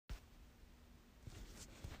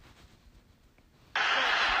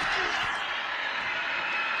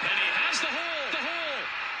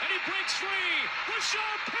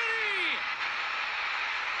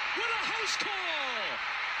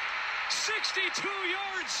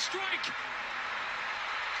62-yard strike.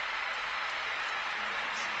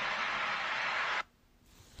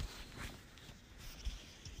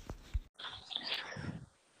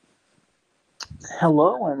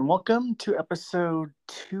 Hello and welcome to episode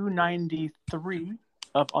 293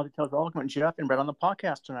 of All Details Relevant. Jeff and Brett on the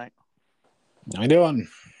podcast tonight. How you doing?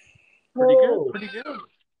 Pretty good.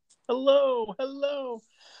 Hello.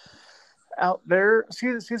 Out there,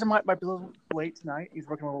 Caesar might be a little late tonight. He's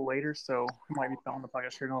working a little later, so he might be on the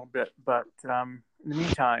podcast here in a little bit. But in the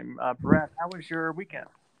meantime, Brett, how was your weekend?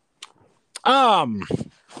 I'd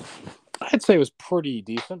say it was pretty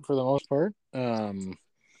decent for the most part. A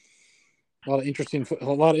lot of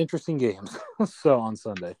interesting games. So on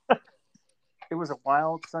Sunday, it was a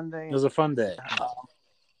wild Sunday. It was a fun day.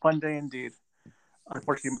 Fun day indeed.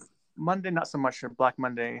 Unfortunately, Monday not so much. Black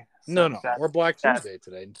Monday. So no, or Black Tuesday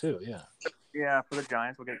today too. Yeah, for the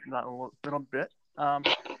Giants, we'll get that a little bit.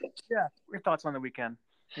 Yeah, your thoughts on the weekend?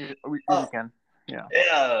 Your weekend.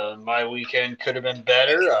 Yeah, my weekend could have been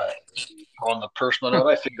better. On the personal note,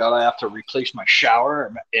 I figured out I have to replace my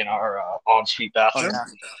shower in our ensuite bathroom.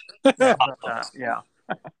 Yeah.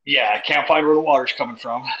 Yeah, I can't find where the water's coming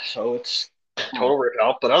from, so it's total rip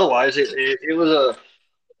out. But otherwise, it was a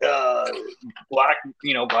Black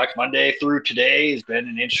Monday through today has been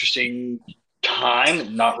an interesting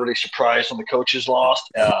time. Not really surprised when the coaches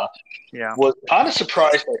lost. Was kind of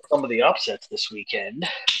surprised by some of the upsets this weekend.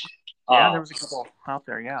 Yeah, there was a couple out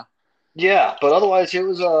there. Yeah. Yeah, but otherwise it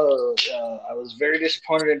was I was very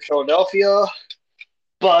disappointed in Philadelphia,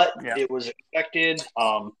 but it was expected.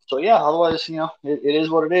 So yeah, otherwise, it is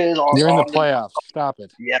what it is. You're in the playoffs. Stop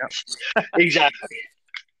it. Yeah, exactly.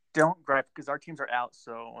 Don't gripe because our teams are out,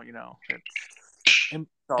 so it's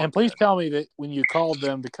and please tell me that when you called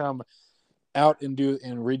them to come out and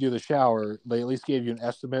redo the shower, they at least gave you an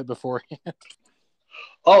estimate beforehand.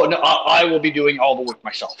 Oh no, I will be doing all the work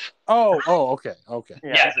myself. Oh, okay.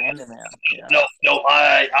 Yeah. No,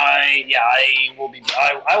 I will be.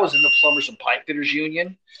 I was in the Plumbers and Pipe Fitters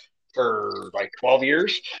Union for like 12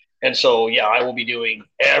 years, and so I will be doing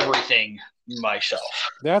everything myself.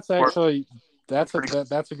 That's actually that's a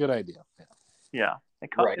good idea. Yeah.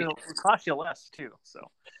 It'll cost you less too. So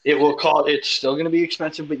it will cost. It's still going to be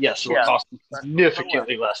expensive, but yes, it will cost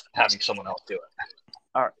significantly less than having someone else do it.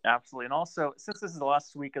 All right, absolutely. And also, since this is the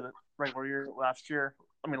last week of the regular year, last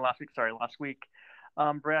week,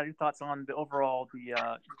 Brad, your thoughts on the overall,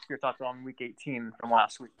 your thoughts on week 18 from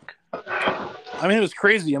last week? I mean, it was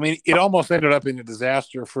crazy. I mean, it almost ended up in a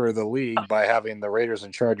disaster for the league by having the Raiders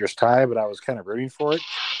and Chargers tie, but I was kind of rooting for it.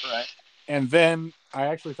 Right. And then I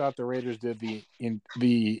actually thought the Raiders did they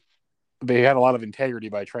had a lot of integrity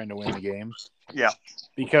by trying to win the game. Yeah.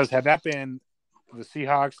 Because had that been the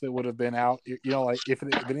Seahawks that would have been out, like if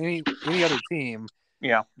it had been any other team,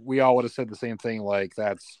 we all would have said the same thing, like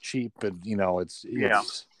that's cheap and it's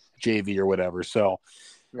JV or whatever. So,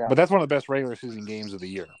 but that's one of the best regular season games of the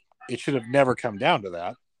year. It should have never come down to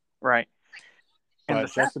that, right? And but the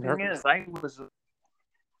sad thing is, I was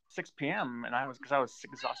 6 p.m. and I was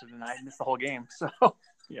exhausted and I missed the whole game. So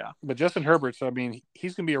But Justin Herbert, so I mean,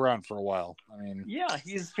 he's gonna be around for a while. I mean,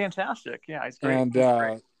 he's fantastic. Yeah, he's great. And he's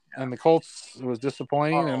great. And the Colts was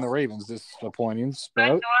disappointing, and the Ravens disappointing.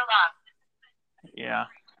 But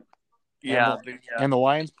and the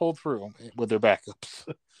Lions pulled through with their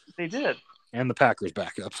backups. They did, and the Packers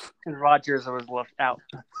backups. Because Rodgers was left out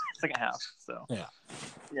second half. So yeah,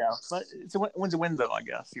 but it's a win though, I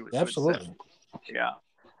guess. Absolutely. Yeah.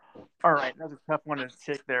 All right, that was a tough one to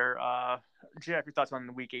take there. Jeff, your thoughts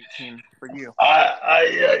on week 18 for you?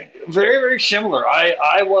 I very, very similar.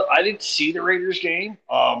 I didn't see the Raiders game.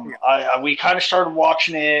 We kind of started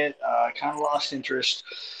watching it. Kind of lost interest.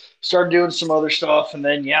 Started doing some other stuff, and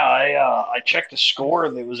then I checked the score,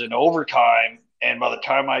 and it was in overtime. And by the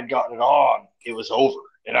time I'd gotten it on, it was over.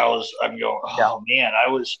 And I'm going, oh man,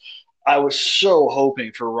 I was so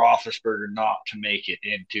hoping for Roethlisberger not to make it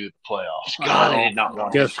into the playoffs. God, I did not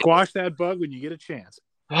want to squash that bug when you get a chance.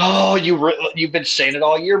 Oh, you've been saying it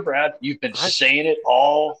all year, Brad. You've been saying it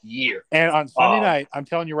all year. And on Sunday night, I'm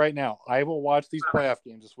telling you right now, I will watch these playoff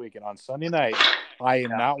games this weekend. On Sunday night, I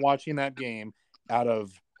am not watching that game out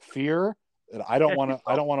of fear that I don't want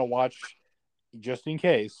to watch just in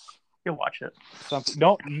case. You'll watch it.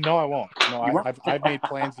 No, I won't. No, I've made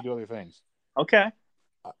plans to do other things. Okay.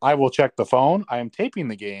 I will check the phone. I am taping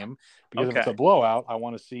the game because if it's a blowout, I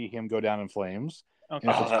want to see him go down in flames. Okay.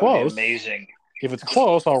 And if it's close, amazing. If it's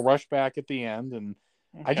close, I'll rush back at the end. And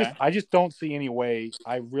I just don't see any way.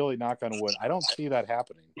 I really knock on wood. I don't see that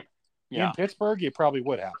happening. In Pittsburgh, it probably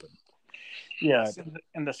would happen. Yes,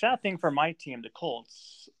 and the sad thing for my team, the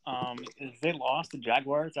Colts, is they lost the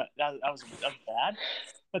Jaguars. That was bad.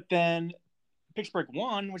 But then Pittsburgh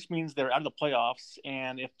won, which means they're out of the playoffs.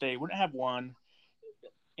 And if they wouldn't have won,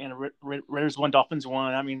 and Raiders won, Dolphins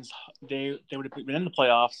won, that means they would have been in the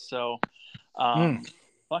playoffs. So,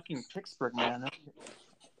 fucking Pittsburgh, man,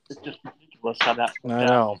 it's just ridiculous how that. I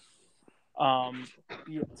know.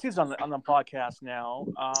 Caesar's on the podcast now.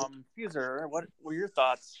 Caesar, what were your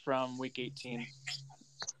thoughts from Week 18?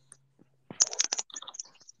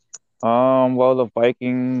 Well, the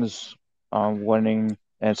Vikings winning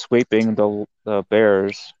and sweeping the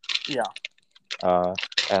Bears. Yeah.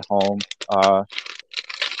 At home.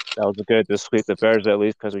 That was good to sweep the Bears at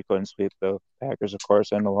least because we couldn't sweep the Packers, of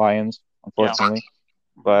course, and the Lions, unfortunately.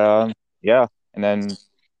 Yeah. But yeah, and then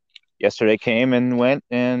yesterday came and went,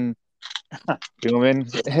 and Human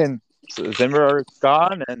and Zimmer are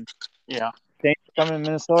gone, and Saints come in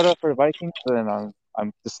Minnesota for the Vikings, and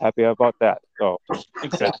I'm just happy about that. So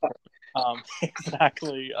exactly.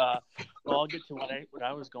 Exactly. Well, I'll get to what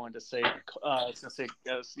I was going to say.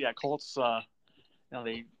 Colts.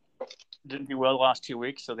 They didn't do well the last 2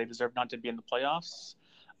 weeks, so they deserve not to be in the playoffs.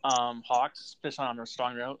 Hawks finished on their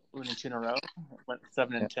strong route, winning 2 in a row, went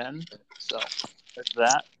 7-10. So there's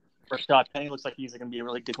that. Rashad Penny looks like he's going to be a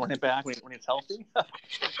really good running back when he's healthy.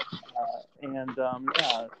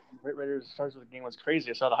 Raiders starts with the game was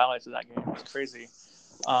crazy. I saw the highlights of that game. It was crazy.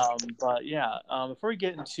 Before we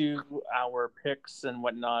get into our picks and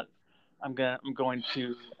whatnot, I'm going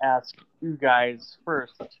to ask you guys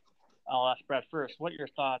first. I'll ask Brad first. What are your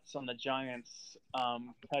thoughts on the Giants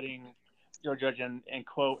cutting Joe Judge and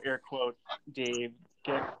air quote Dave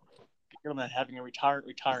Gettleman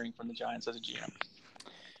retiring from the Giants as a GM?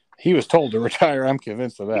 He was told to retire. I'm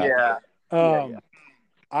convinced of that. Yeah.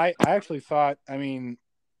 I actually thought. I mean,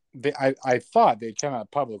 I thought they'd come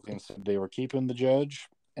out publicly and said they were keeping the Judge,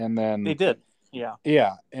 and then they did. Yeah.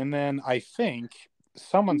 Yeah, and then I think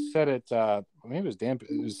someone said it. Maybe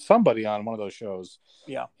it was somebody on one of those shows.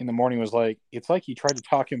 Yeah. In the morning was like, it's like he tried to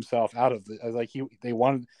talk himself out of it. Like he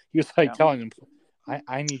was like telling him,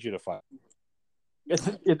 I need you to fight.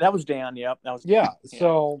 That was Dan. Yep. That was. Yeah.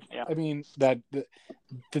 So I mean that they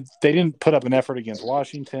didn't put up an effort against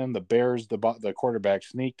Washington. The Bears, the quarterback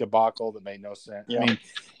sneak debacle that made no sense. Yeah. I mean,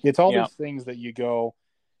 it's all these things that you go.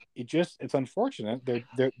 It's unfortunate.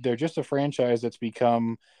 They're just a franchise that's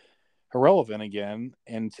become irrelevant again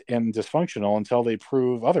and dysfunctional until they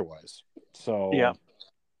prove otherwise. So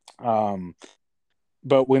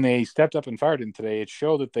but when they stepped up and fired him today, it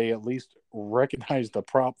showed that they at least recognized the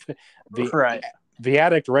problem. The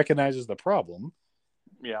addict recognizes the problem.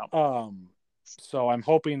 Yeah. So I'm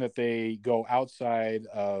hoping that they go outside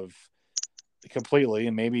of completely,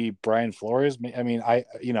 and maybe Brian Flores. I mean, I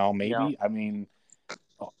mean,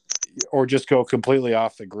 or just go completely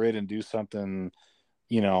off the grid and do something,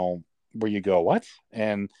 where you go, what?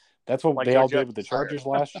 And that's what they all did with the Chargers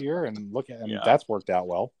last year. And look at, that's worked out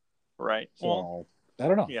well. Right. So well, I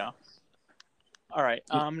don't know. Yeah. All right.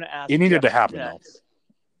 I'm going to ask. It needed to happen, though.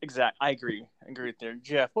 Exactly. I agree with there.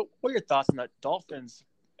 Jeff, what are your thoughts on the Dolphins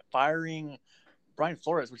firing Brian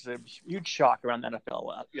Flores, which is a huge shock around the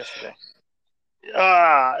NFL yesterday?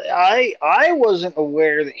 I wasn't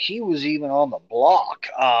aware that he was even on the block.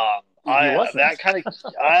 That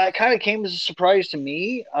kind of came as a surprise to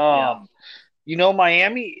me.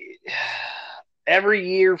 Miami, every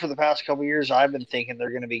year for the past couple of years, I've been thinking they're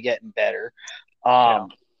going to be getting better.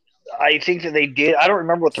 I think that they did. I don't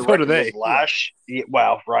remember what the record was last year.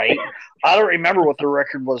 Well, right. I don't remember what the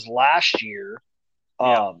record was last year.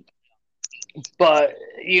 But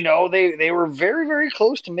they were very, very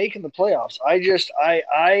close to making the playoffs.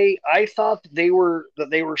 I thought that they were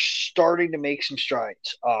starting to make some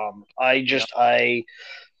strides. I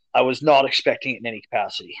was not expecting it in any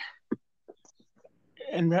capacity.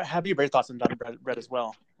 And have you your thoughts on Donnie Brett as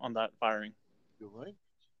well on that firing?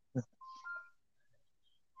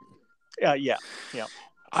 Yeah.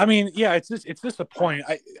 I mean, it's disappointing.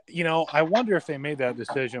 I wonder if they made that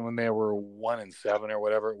decision when they were 1-7 or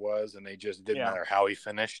whatever it was, and they just didn't matter how he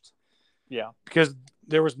finished. Yeah, because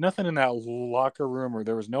there was nothing in that locker room, or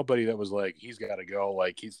there was nobody that was like, he's got to go,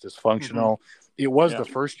 like he's dysfunctional. Mm-hmm. It was the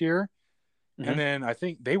first year, and then I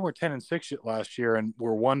think they were 10-6 last year, and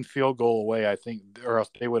were one field goal away, I think, or else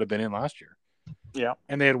they would have been in last year. Yeah.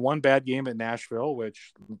 And they had one bad game at Nashville,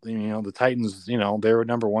 which, the Titans, they were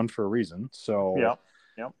number one for a reason. So,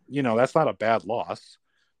 that's not a bad loss.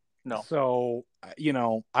 No. So,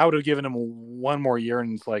 I would have given him one more year,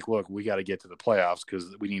 and it's like, look, we got to get to the playoffs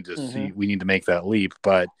because we need to we need to make that leap.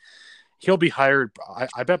 But he'll be hired.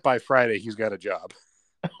 I bet by Friday he's got a job.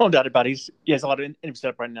 No doubt about it. He has a lot of interviews set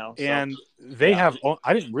up right now. So. And they have –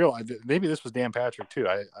 I didn't realize – maybe this was Dan Patrick too.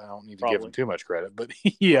 I don't need to give him too much credit. But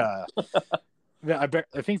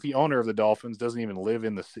I think the owner of the Dolphins doesn't even live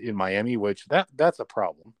in Miami, which that's a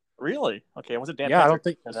problem. Really? Okay. Was it Dan Patrick? I don't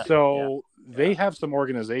think – so they have some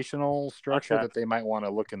organizational structure that they might want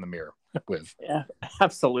to look in the mirror with. Yeah,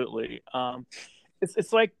 absolutely.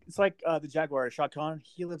 It's like the Jaguar, Shad Khan.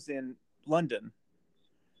 He lives in London.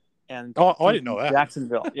 And I didn't know that.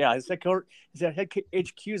 Jacksonville. Yeah, his head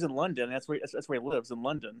HQ's in London. That's where he lives, in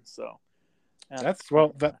London. So that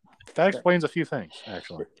explains a few things,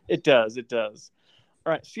 actually. It does. All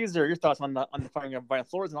right, Caesar, your thoughts on the firing of Brian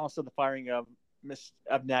Flores and also the firing of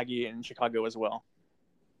Nagy in Chicago as well.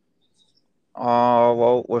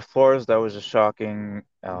 Well, with Flores, that was a shocking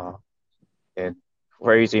and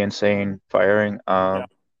crazy, insane firing. I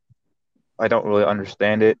don't really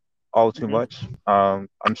understand it all too much. I'm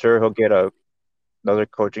sure he'll get another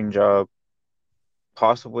coaching job,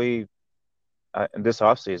 possibly in this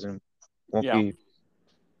offseason. Won't be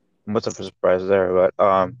much of a surprise there,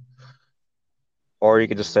 but or you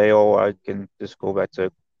could just say, I can just go back to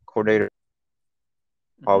coordinator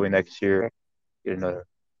probably next year, get another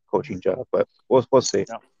coaching job, but we'll see.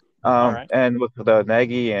 Right. And with the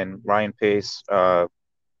Nagy and Ryan Pace,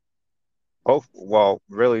 both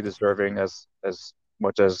really deserving as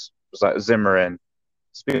much as Zimmer and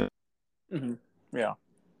Spielman. Yeah.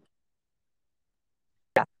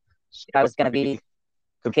 I was going to be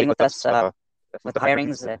competing with us with the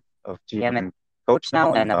hirings of GM and coach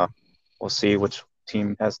now, and we'll see which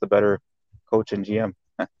team has the better coach and GM.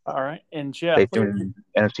 All right, and Jeff, they do in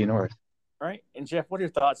NFC North. All right, and Jeff, what are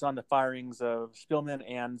your thoughts on the firings of Spielman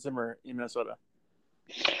and Zimmer in Minnesota?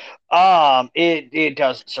 It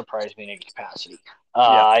doesn't surprise me in any capacity.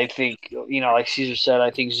 I think, like Caesar said,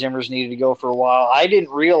 I think Zimmer's needed to go for a while. I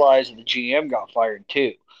didn't realize that the GM got fired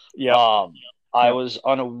too. Yeah. I was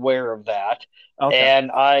unaware of that. Okay. And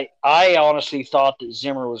I honestly thought that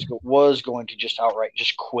Zimmer was going to just outright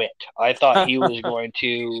just quit. I thought he was going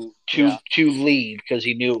to leave because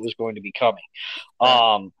he knew it was going to be coming.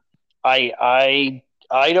 I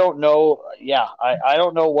don't know. Yeah, I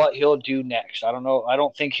don't know what he'll do next. I don't know. I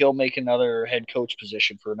don't think he'll make another head coach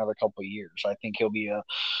position for another couple of years. I think he'll be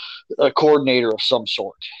a coordinator of some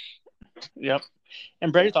sort. Yep.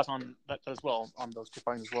 And Brad, your thoughts on that as well, on those two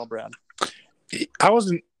findings as well, Brad? I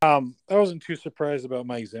wasn't too surprised about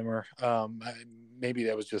Mike Zimmer. Maybe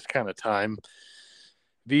that was just kind of time.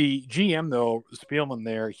 The GM though, Spielman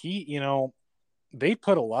there, they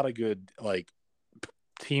put a lot of good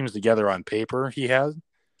teams together on paper. He has,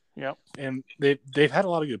 and they've had a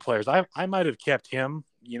lot of good players. I might have kept him.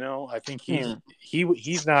 I think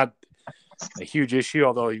he's not a huge issue,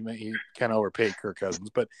 although he kind of overpaid Kirk Cousins.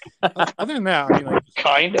 But other than that,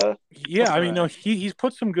 kinda. Yeah, no, he's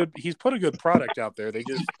put a good product out there. They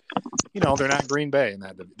just, they're not Green Bay in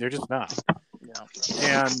that. They're just not.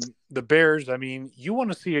 Yeah. And the Bears, you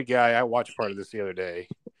want to see a guy. I watched part of this the other day.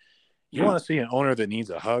 You want to see an owner that needs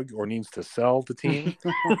a hug or needs to sell the team?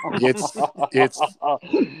 It's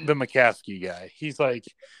the McCaskey guy. He's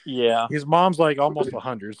his mom's almost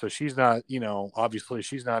 100, so she's not, obviously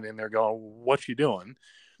she's not in there going, "What you doing?"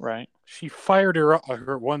 Right. She fired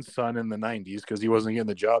her one son in the 90s because he wasn't getting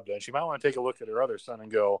the job done. She might want to take a look at her other son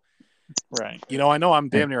and go, right. I know I'm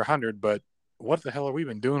damn near 100, but what the hell have we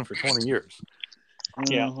been doing for 20 years?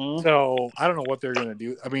 Yeah. So I don't know what they're going to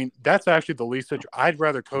do. That's actually the least. I'd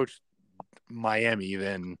rather coach Miami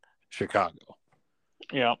than Chicago.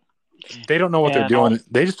 Yeah. They don't know what they're doing.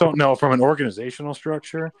 They just don't know from an organizational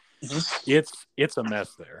structure. Mm-hmm. It's a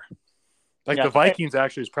mess there. The Vikings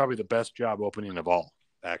actually is probably the best job opening of all,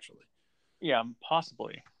 actually. Yeah,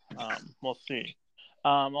 possibly. We'll see.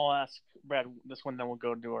 I'll ask Brad this one, then we'll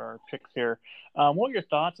go to our picks here. What were your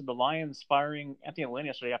thoughts of the Lions firing Anthony Lynn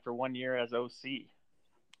yesterday after 1 year as OC?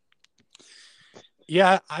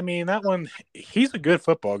 Yeah, that one, he's a good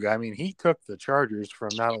football guy. He took the Chargers from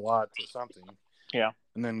not a lot to something. Yeah.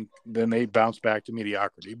 And then they bounced back to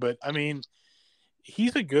mediocrity. But,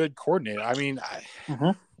 he's a good coordinator. I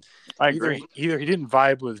agree. Either he didn't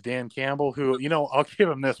vibe with Dan Campbell, who, I'll give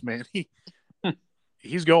him this, man.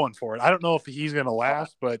 He's going for it. I don't know if he's going to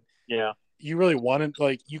last, but yeah, you really want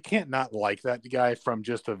to, you can't not like that guy from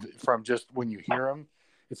just when you hear him.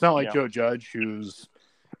 It's not like Joe Judge, who's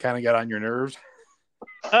kind of got on your nerves.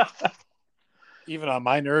 Even on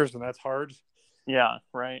my nerves, and that's hard. Yeah,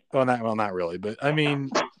 right. Well, not really, but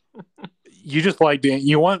you just like Dan.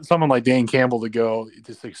 You want someone like Dan Campbell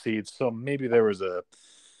to succeed. So maybe there was a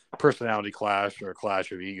personality clash or a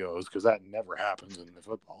clash of egos, because that never happens in the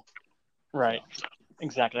football. Right.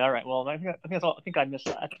 Exactly. All right. Well, I think that's all. I think I missed.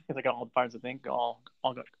 I think I got all the parts. I think all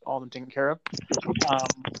of them taken care of.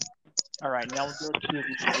 All right. Now we'll go to the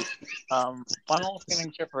final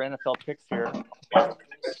standings here for NFL picks here.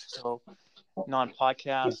 So,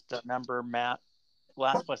 non-podcast member Matt,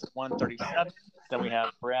 last place at 137. Then we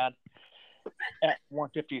have Brad at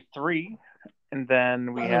 153, and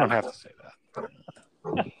then we I have. don't have to say that.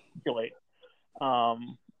 Too late.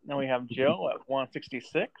 Then we have Joe at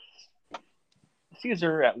 166.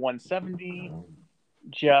 Caesar at 170,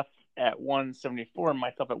 Jeff at 174, and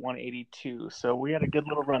myself at 182. So we had a good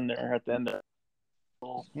little run there at the end there.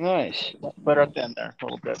 Nice. Better at the end there a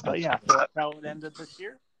little bit. But yeah, so that's how it ended this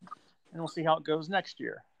year. And we'll see how it goes next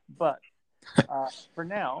year. But for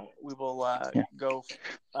now, we will go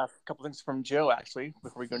a couple things from Joe, actually,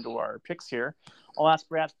 before we go into our picks here. I'll ask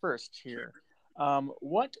Brad first here.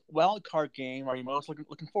 What wild card game are you most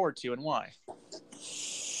looking forward to, and why?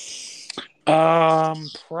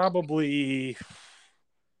 Probably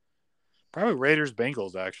Raiders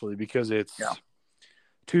Bengals, actually, because it's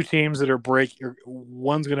two teams that are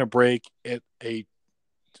one's going to break at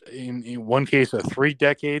in one case a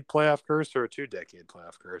 3-decade playoff curse or a 2-decade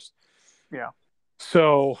playoff curse. Yeah.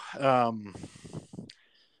 So, I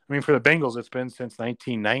mean, for the Bengals, it's been since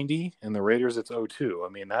 1990, and the Raiders, it's 2002. I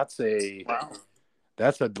mean, that's a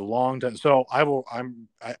long time. So I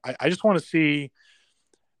just want to see,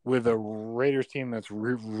 with a Raiders team that's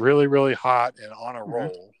really, really hot and on a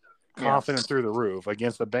roll, confident through the roof,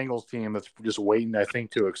 against the Bengals team that's just waiting, I think,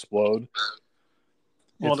 to explode.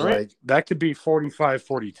 Well, that could be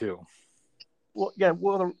 45-42. Well, yeah.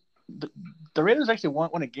 Well, the Raiders actually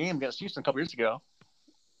won a game against Houston a couple years ago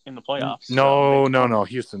in the playoffs. No.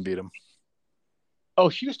 Houston beat them. Oh,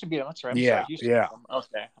 Houston beat them. That's right. Sorry. Houston beat them.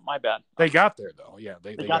 Okay, my bad. They got there though. Yeah,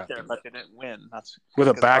 they got there, but they didn't win. That's with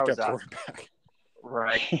a backup quarterback.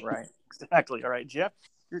 Right. Exactly. All right, Jeff,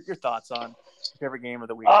 your thoughts on favorite game of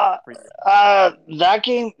the week? That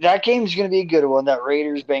game's going to be a good one. That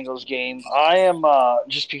Raiders Bengals game. I am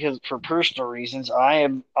just because for personal reasons. I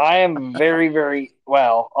am very, very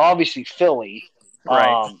well. Obviously Philly,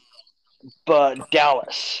 right? But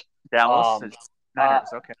Dallas. Niners.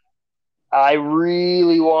 Okay. I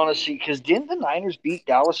really want to see, because didn't the Niners beat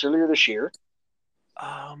Dallas earlier this year?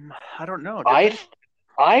 I don't know. I,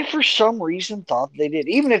 for some reason, thought they did.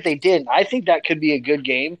 Even if they didn't, I think that could be a good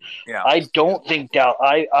game. Yeah. I don't think Dallas.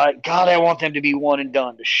 I want them to be one and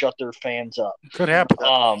done to shut their fans up. Could happen.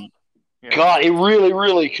 God, it really,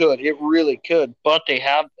 really could. It really could. But they've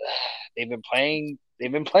been playing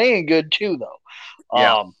good too, though.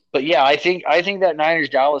 Yeah. But yeah, I think that Niners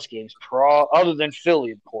Dallas game's other than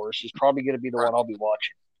Philly, of course, is probably going to be the one I'll be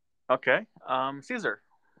watching. Okay. Caesar.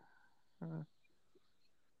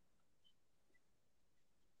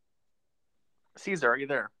 Caesar, are you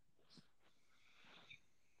there?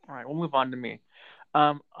 All right, we'll move on to me.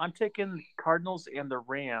 I'm taking Cardinals and the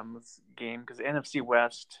Rams game because NFC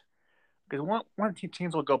West, because one of the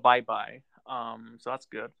teams will go bye-bye. So that's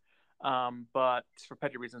good. But for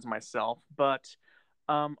petty reasons myself. But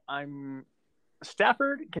I'm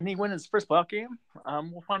Stafford. Can he win his first playoff game?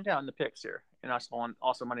 We'll find out in the picks here, and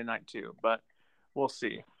also Monday night too. But we'll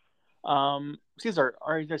see. Caesar,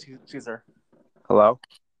 are you there, Caesar? Hello.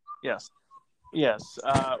 Yes.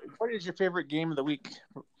 What is your favorite game of the week?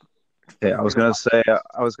 Yeah, I was gonna say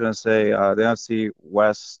the NFC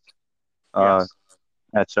West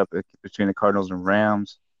matchup between the Cardinals and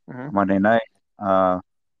Rams Monday night. That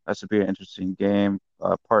should be an interesting game.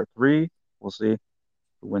 Part 3, we'll see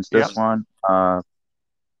who wins this one. Yeah.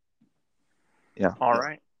 All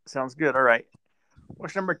right, sounds good. All right.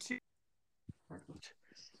 Question number 2.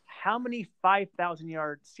 How many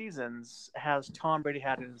 5,000-yard seasons has Tom Brady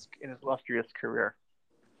had in his illustrious career?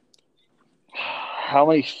 How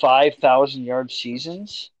many 5,000-yard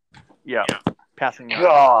seasons? Yeah, passing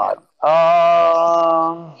yards.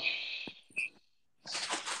 God.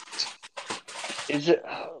 Is it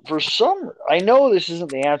for some? I know this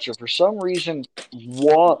isn't the answer. For some reason,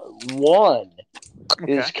 one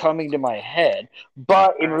is coming to my head,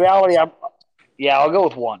 but in reality, I'll go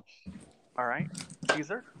with 1. All right,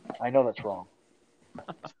 Caesar. I know that's wrong.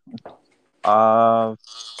 I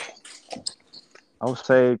would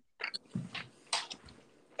say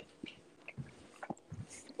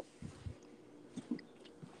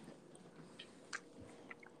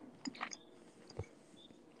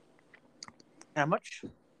how much?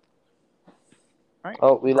 All right.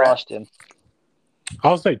 Oh, we lost him.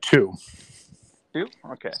 I'll say 2. 2?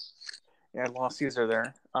 Okay. Yeah, I lost Caesar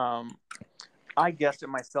there. I guessed it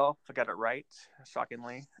myself. I got it right,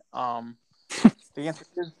 shockingly. The answer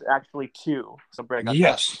is actually 2. So Brett got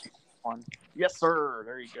 1. Yes, sir.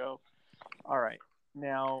 There you go. All right.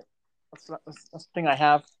 Now, that's the thing I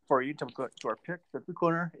have for you to go to our pick. The Blue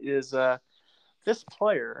Corner is this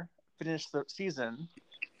player finished the season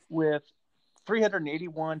with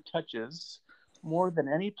 381 touches, more than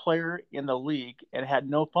any player in the league, and had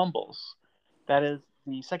no fumbles. That is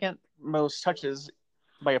the second most touches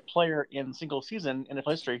by a player in single season in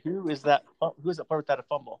NFL history. Who is that player without a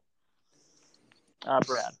fumble?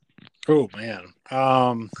 Brad. Oh man,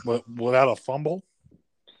 without a fumble.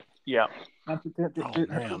 Yeah. Oh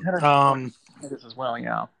man. This as well.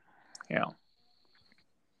 Yeah.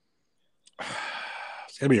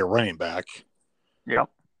 It's gonna be a running back. Yep.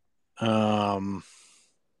 Can't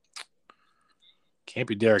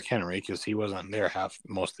be Derrick Henry because he wasn't there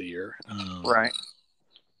most of the year. Right.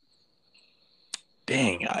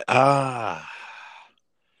 Dang.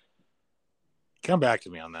 Come back to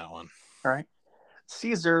me on that one. All right.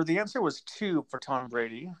 Caesar, the answer was 2 for Tom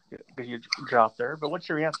Brady because you dropped there. But what's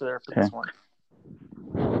your answer there for this one?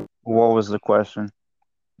 What was the question?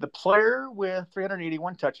 The player with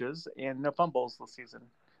 381 touches and no fumbles this season.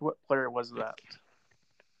 What player was that?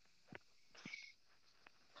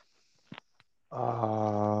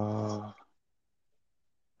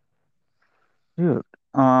 Dude.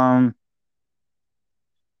 I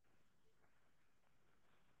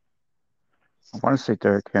want to say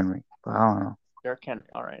Derrick Henry, but I don't know. Derrick Henry.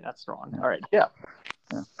 All right, that's wrong. All right, yeah.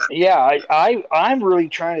 Yeah, I'm really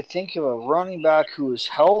trying to think of a running back who was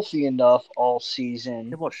healthy enough all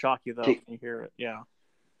season. It will shock you, though, when you hear it. Yeah.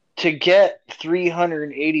 To get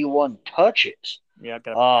 381 touches. Yeah,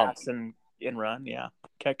 got a pass and run. Yeah.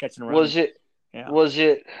 Catch and run. Was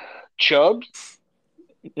it Chubb?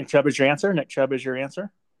 Nick Chubb is your answer? Nick Chubb is your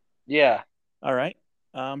answer? Yeah. All right.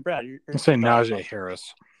 Brad, I'll say Najee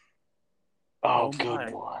Harris. Oh,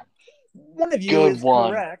 good one. One of you is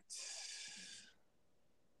correct.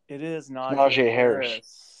 It is Najee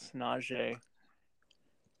Harris. Najee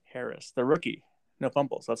Harris, the rookie. No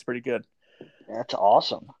fumbles. That's pretty good. That's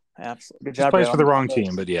awesome. Absolutely. Good job. He plays for the wrong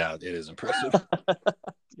team, but yeah, it is impressive.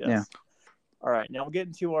 Yes. Yeah. All right. Now we'll get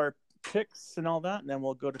into our picks and all that, and then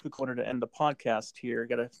we'll go to Blue Corner to end the podcast here.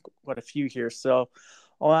 Got quite a few here. So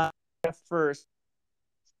I'll ask you first,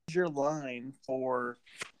 what's your line for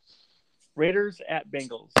Raiders at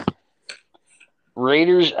Bengals?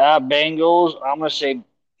 Raiders at Bengals. I'm going to say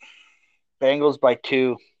Bengals by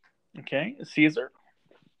 2. Okay. Caesar?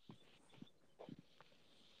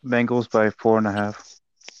 Bengals by 4.5.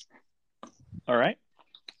 All right.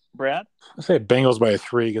 Brad? I'll say Bengals by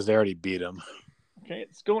 3 because they already beat them. Okay.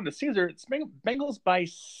 It's going to Caesar. It's Bengals by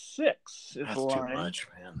 6. That's too much,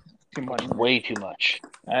 man. Too much. Way too much.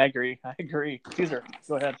 I agree. Caesar,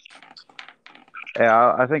 go ahead.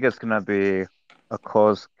 Yeah, I think it's going to be a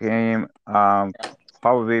close game.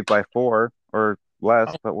 Probably by 4 or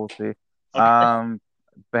less, but we'll see. Okay.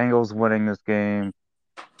 Bengals winning this game.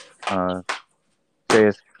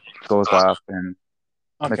 Chase goes off and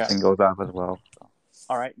Mixon goes off as well. So.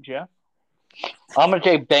 All right, Jeff? I'm going to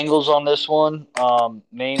take Bengals on this one.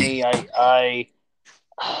 Mainly, I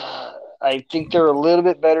think they're a little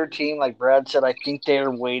bit better team. Like Brad said, I think they're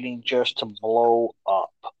waiting just to blow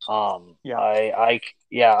up. I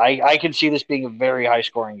can see this being a very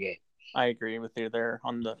high-scoring game. I agree with you there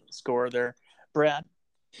on the score there. Brad?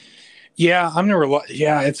 Yeah,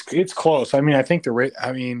 it's close. I mean, I think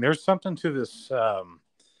there's something to this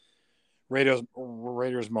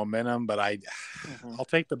Raiders momentum, but I'll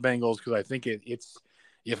take the Bengals because I think it's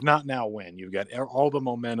if not now, when you've got all the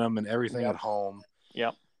momentum and everything at home.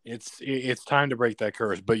 Yep. It's time to break that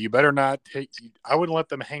curse, but you better not I wouldn't let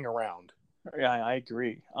them hang around. Yeah, I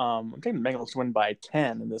agree. I'm taking the Bengals to win by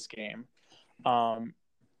 10 in this game.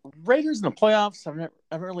 Raiders in the playoffs, I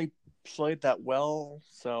haven't really played that well,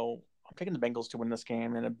 so I'm taking the Bengals to win this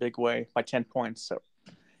game in a big way by 10 points. So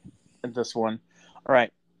in this one, all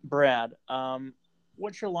right, Brad.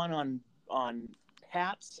 What's your line on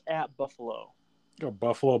Pats at Buffalo? Go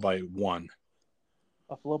Buffalo by 1.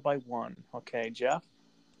 Buffalo by 1. Okay, Jeff.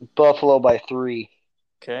 Buffalo by 3.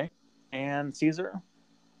 Okay, and Caesar.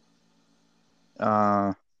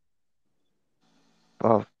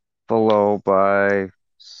 Buffalo by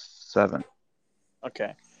 7.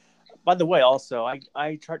 Okay. By the way, also,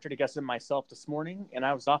 I tried to guess it myself this morning, and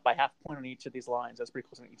I was off by half point on each of these lines. That's pretty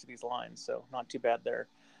close on each of these lines, so not too bad there.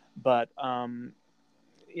 But,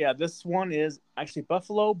 this one is actually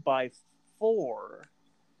Buffalo by 4.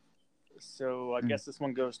 So I guess this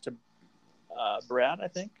one goes to Brad, I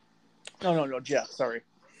think. No, Jeff, sorry.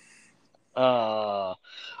 I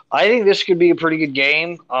think this could be a pretty good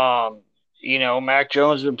game. Mac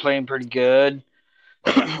Jones has been playing pretty good.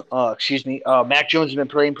 Mac Jones has been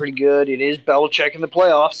playing pretty good. It is Belichick in the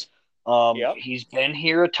playoffs. He's been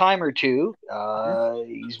here a time or two.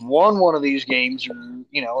 He's won one of these games,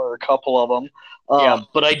 or a couple of them.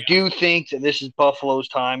 But I do think that this is Buffalo's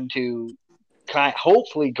time to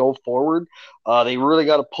hopefully go forward. They really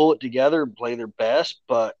got to pull it together and play their best.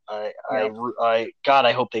 But I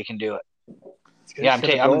hope they can do it. Yeah, I'm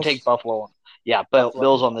going to take Buffalo. Yeah,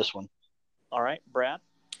 Bills on this one. All right, Brad.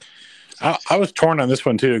 I was torn on this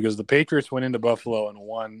one too because the Patriots went into Buffalo and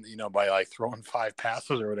won, by like throwing 5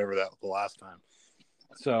 passes or whatever that was the last time.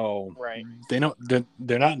 So right, they're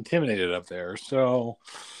not intimidated up there. So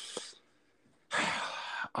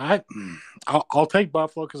I'll take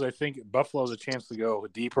Buffalo because I think Buffalo has a chance to go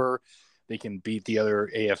deeper. They can beat the other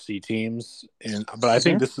AFC teams, but I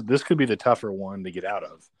think this could be the tougher one to get out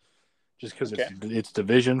of. Just because it's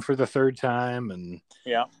division for the third time, and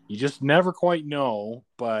you just never quite know.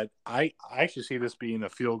 But I actually see this being a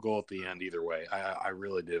field goal at the end either way. I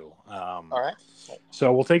really do. All right.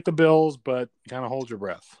 So we'll take the Bills, but kind of hold your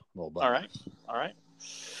breath a little bit. All right.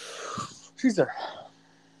 Caesar.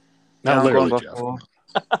 Not literally, Jeff.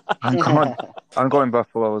 I'm going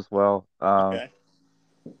Buffalo as well.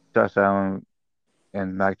 Josh Allen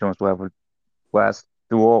and Mac Jones will have a last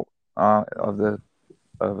duel of the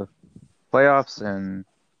playoffs, and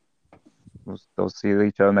they'll see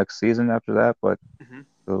each other next season after that. But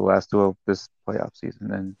the last two of this playoff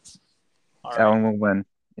season, and Allen will win.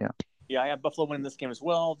 Yeah, I have Buffalo winning this game as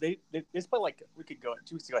well. They played we could go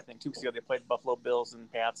 2 weeks ago. I think 2 weeks ago they played Buffalo Bills and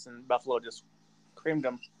Pats, and Buffalo just creamed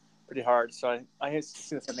them pretty hard. So I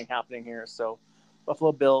see the same thing happening here. So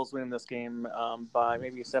Buffalo Bills winning this game by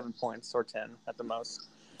maybe 7 points or 10 at the most.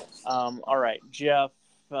 All right, Jeff,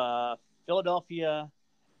 Philadelphia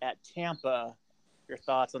at Tampa. Your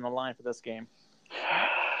thoughts on the line for this game?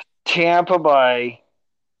 Tampa by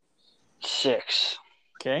 6.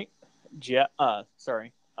 Okay.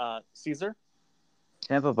 Caesar?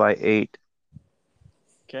 Tampa by 8.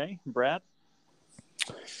 Okay. Brad?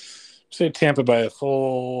 Say Tampa by a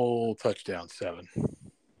full touchdown, 7.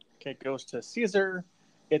 Okay, goes to Caesar.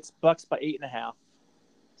 It's Bucks by 8.5.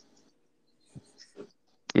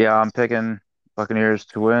 Yeah, I'm picking Buccaneers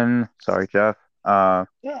to win. Sorry, Jeff.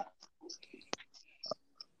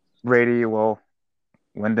 Brady will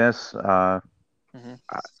win this.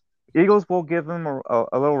 Eagles will give them a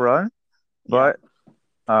little run, but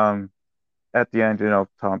at the end,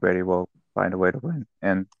 Tom Brady will find a way to win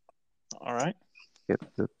and get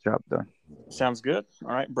the job done. Sounds good.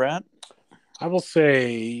 All right, Brad. I will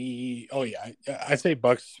say, I say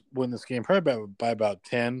Bucks win this game probably by about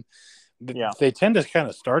 10. They tend to kind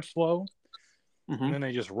of start slow. And then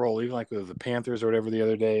they just roll, even like with the Panthers or whatever the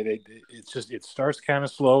other day. It starts kind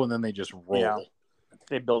of slow, and then they just roll. Yeah.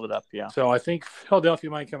 They build it up, So I think Philadelphia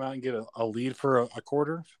might come out and get a lead for a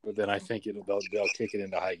quarter, but then I think they'll kick it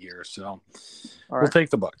into high gear. So we'll take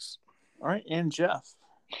the Bucks. All right, and Jeff.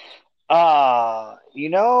 I'm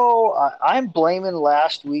blaming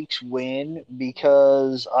last week's win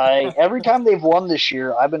because every time they've won this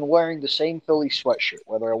year, I've been wearing the same Philly sweatshirt,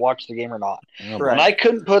 whether I watch the game or not. Right. And I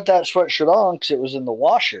couldn't put that sweatshirt on because it was in the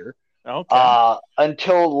washer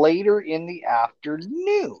until later in the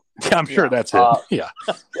afternoon. Yeah, I'm sure that's it. Yeah,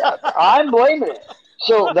 I'm blaming it.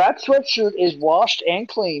 So that sweatshirt is washed and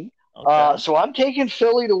clean. So I'm taking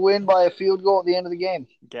Philly to win by a field goal at the end of the game.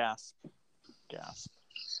 Gasp.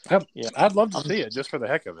 I'd love to see it just for the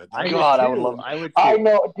heck of it. I would love it. I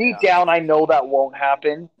know deep down, I know that won't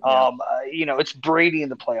happen. It's Brady in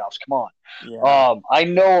the playoffs. Come on. Yeah. I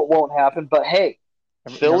know it won't happen, but hey,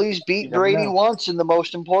 Phillies beat Brady once in the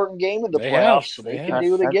most important game of the playoffs. So they can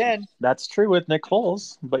do it again. That's true with Nick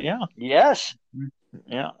Foles, but yeah. Yes.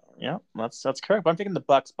 Yeah. That's correct. But I'm taking the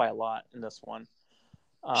Bucks by a lot in this one.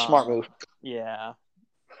 Smart move. Yeah.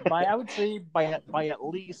 I would say by at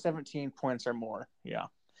least 17 points or more. Yeah.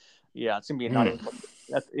 Yeah, it's gonna be not even.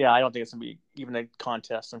 I don't think it's gonna be even a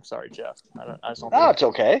contest. I'm sorry, Jeff. I just don't. No, it's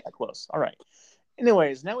okay. That close. All right.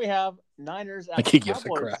 Anyways, now we have Niners at he gives a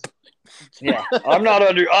crap. Yeah, I'm not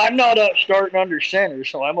starting under center,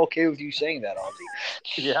 so I'm okay with you saying that, Ozzy.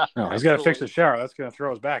 Yeah. No, he's got to fix the shower. That's going to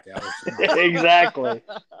throw us back, Alex. Exactly.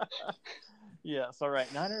 Yes. All right.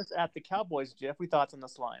 Niners at the Cowboys. Jeff, what thoughts on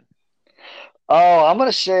this line? Oh, I'm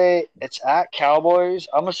gonna say it's at Cowboys.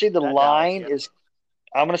 I'm gonna say the line is.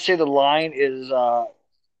 I'm going to say the line is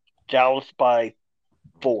Dallas by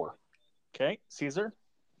 4. Okay. Caesar?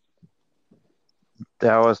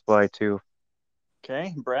 Dallas by 2.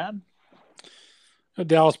 Okay. Brad?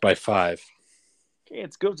 Dallas by 5. Okay.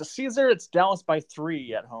 It goes to Caesar. It's Dallas by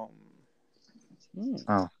 3 at home.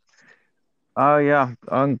 Yeah.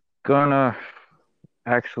 I'm going to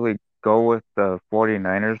actually go with the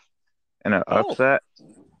 49ers in an upset.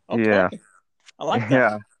 Okay. Yeah. I like that.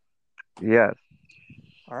 Yeah. Yes.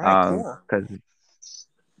 All right, cool. Because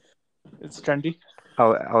it's trendy.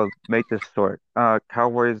 I'll make this short.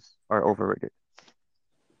 Cowboys are overrated.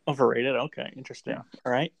 Overrated. Okay, interesting. Yeah.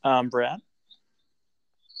 All right, Brad.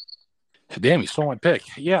 Damn, you stole my pick.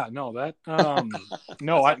 Yeah, no, that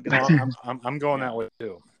no, I'm going that way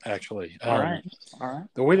too, actually. All right.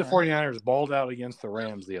 The way the 49ers balled out against the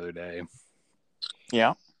Rams the other day.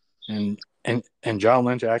 Yeah. And John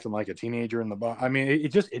Lynch acting like a teenager in the box. I mean,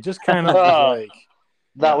 it just kind of was like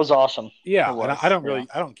that was awesome. Yeah, and I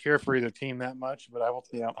don't care for either team that much, but I will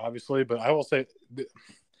obviously, but I will say the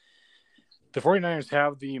 49ers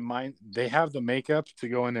have the mind, they have the makeup to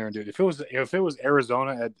go in there and do it. If it was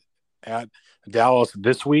Arizona at Dallas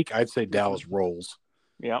this week, I'd say Dallas rolls.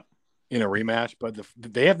 Yeah. In a rematch, but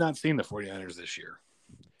they have not seen the 49ers this year.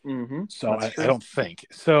 Mm-hmm. So I don't think.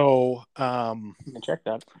 So check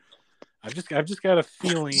that. I've just got a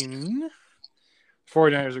feeling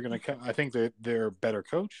 49ers are going to come. I think they're better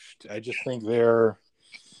coached. I just think they're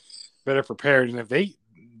better prepared, and if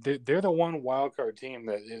they're the one wild card team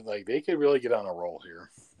that like they could really get on a roll here.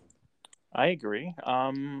 I agree.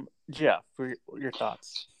 Jeff, your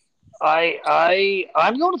thoughts? I'm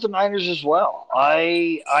going with the Niners as well.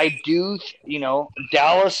 I do,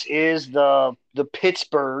 Dallas is the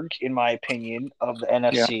Pittsburgh, in my opinion, of the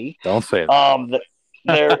NFC. Yeah. Don't say it.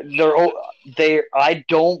 They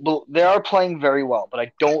are playing very well, but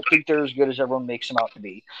I don't think they're as good as everyone makes them out to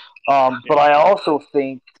be. But I also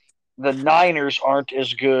think the Niners aren't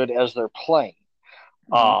as good as they're playing.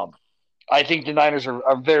 I think the Niners are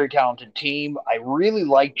a very talented team. I really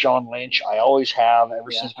like John Lynch. I always have ever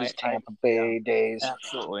since his Tampa Bay days.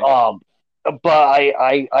 Absolutely. But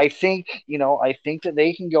I think I think that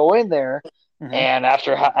they can go in there, and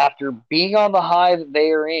after being on the high that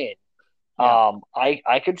they are in,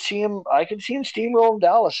 I could see him steamrolling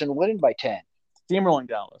Dallas and winning by 10. Steamrolling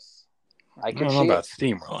Dallas. I don't know about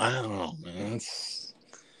steamroll. I don't know, man.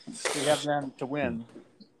 We have them to win.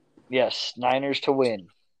 Yes, Niners to win.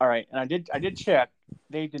 All right, and I did check.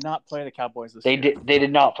 They did not play the Cowboys this year. They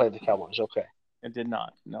did not play the Cowboys. Okay. It did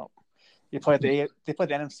not. No. They played the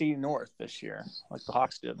NFC North this year, like the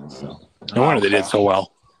Hawks did. So. No wonder they did so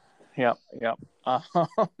well. Yep.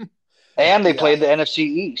 And they played the NFC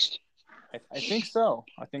East. I think so.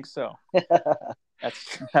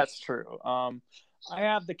 That's true. I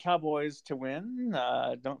have the Cowboys to win.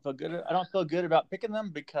 I don't feel good about picking them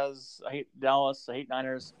because I hate Dallas. I hate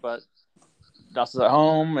Niners, but Dallas is at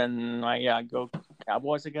home, and go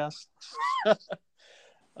Cowboys, I guess.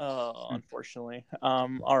 Unfortunately.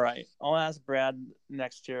 All right. I'll ask Brad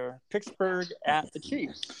next year. Pittsburgh at the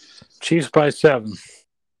Chiefs. Chiefs by 7.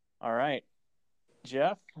 All right.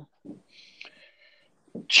 Jeff?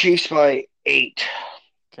 Chiefs by 8.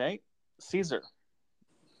 Okay. Caesar?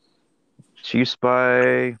 Chiefs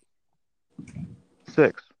by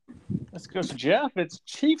 6. Let's go to Jeff. It's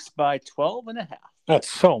Chiefs by 12.5. That's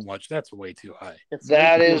so much. That's way too high.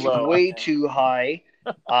 That is way too high.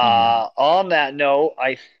 On that note,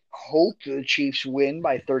 I hope the Chiefs win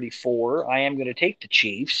by 34. I am going to take the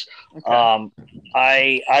Chiefs. Okay.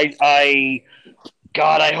 I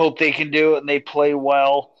hope they can do it and they play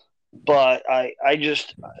well. But I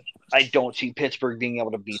don't see Pittsburgh being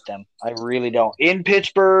able to beat them. I really don't. In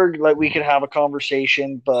Pittsburgh, like we could have a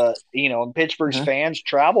conversation, but and Pittsburgh's fans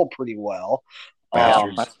travel pretty well.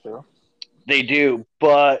 That's true. They do,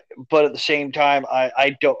 but at the same time,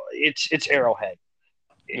 I don't. It's Arrowhead.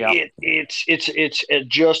 Yeah. If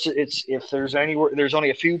there's only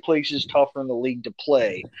a few places tougher in the league to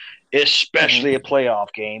play, especially a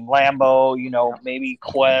playoff game. Lambeau, maybe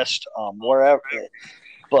Quest, wherever.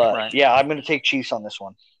 But I'm going to take Chiefs on this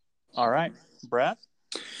one. All right, Brad.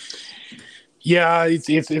 Yeah, it's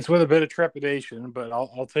with a bit of trepidation, but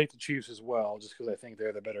I'll take the Chiefs as well, just because I think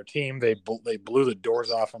they're the better team. They blew the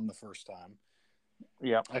doors off them the first time.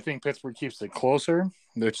 Yeah, I think Pittsburgh keeps it closer,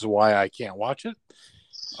 which is why I can't watch it.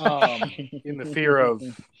 In the fear of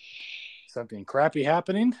something crappy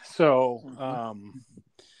happening. So,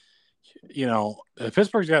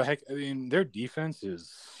 Pittsburgh's got their defense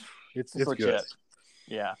it's legit. Good.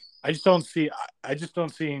 Yeah, I just don't see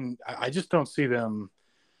them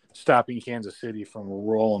stopping Kansas City from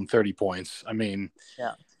rolling 30 points. I mean,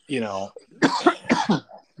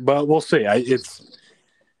 but we'll see.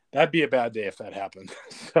 That'd be a bad day if that happened.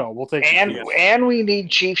 So we'll take. And we need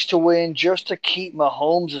Chiefs to win just to keep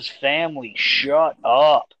Mahomes' family shut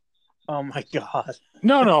up. Oh my God.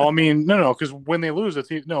 No. I mean, no. Because when they lose,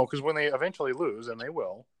 because when they eventually lose, and they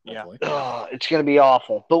will. Hopefully. Yeah. It's going to be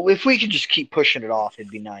awful. But if we could just keep pushing it off,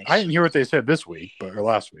 it'd be nice. I didn't hear what they said this week, or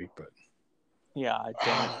last week, but Yeah, I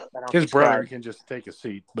don't His brother subscribe. can just take a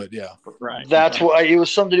seat, but yeah. Right. That's why it was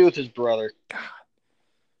something to do with his brother.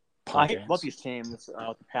 I hate both these teams with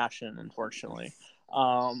a passion, unfortunately.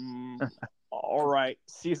 All right,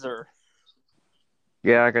 Caesar.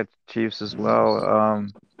 Yeah, I got Chiefs as well.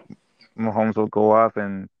 Mahomes will go off,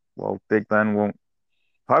 and Big Ben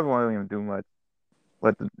probably won't even do much.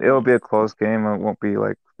 But it'll be a close game. It won't be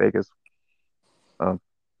like Vegas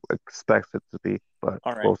expects it to be, but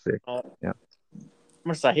we'll see. Yeah. As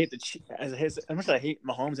much as I hate as much as I hate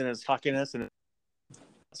Mahomes and his cockiness and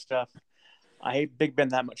stuff, I hate Big Ben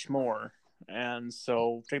that much more, and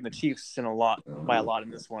so taking the Chiefs by a lot in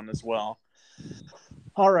this one as well.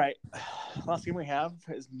 All right, last game we have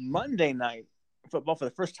is Monday night football for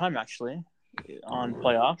the first time actually on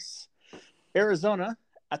playoffs. Arizona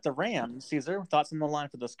at the Rams. Caesar, thoughts on the line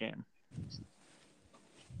for this game?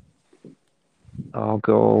 I'll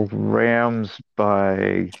go Rams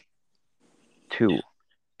by 2.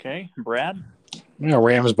 Okay, Brad?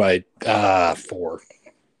 Rams by 4.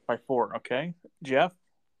 By 4, okay. Jeff?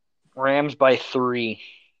 Rams by 3.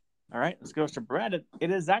 All right, let's go to Brad.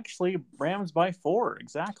 It is actually Rams by 4,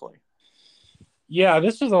 exactly. Yeah,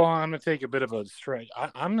 this is the one I'm going to take a bit of a stretch.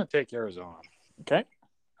 I'm going to take Arizona. Okay.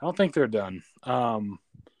 I don't think they're done.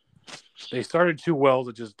 They started too well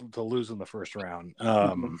to lose in the first round.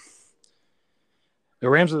 The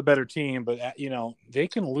Rams are the better team, but they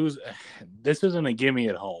can lose. This isn't a gimme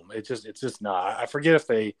at home. It's just not. I forget if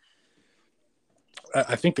they.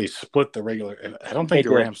 I think they split the regular. I don't think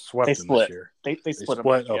the Rams swept them this year. They split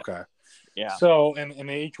them. Okay. Yeah. So and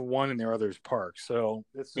they each won in their other's park. So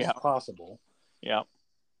it's possible. Yeah.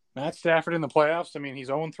 Matt Stafford in the playoffs. I mean, he's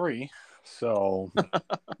 0-3. So,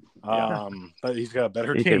 but he's got a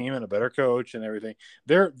better team and a better coach and everything.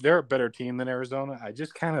 They're a better team than Arizona. I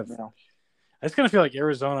just kind of feel like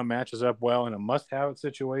Arizona matches up well in a must-have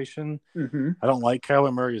situation. Mm-hmm. I don't like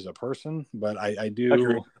Kyler Murray as a person, but I do.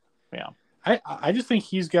 Agree. Yeah. I just think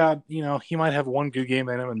he's got, he might have one good game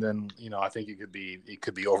in him, and then, I think it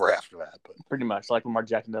could be over after that. But pretty much like Lamar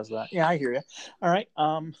Jackson does that. Yeah, I hear you. All right,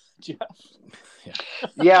 Jeff.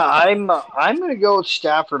 Yeah, I'm going to go with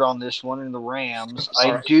Stafford on this one in the Rams.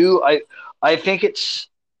 I think it's.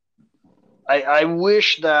 I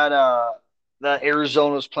wish that that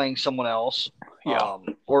Arizona's playing someone else. Yeah.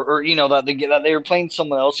 Or that they were playing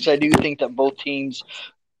someone else, because I do think that both teams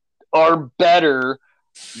are better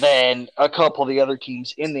than a couple of the other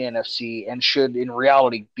teams in the NFC and should, in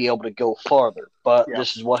reality, be able to go farther. But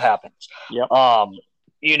this is what happens. Yep.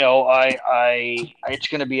 It's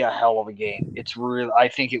going to be a hell of a game. I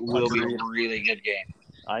think it will be a really good game.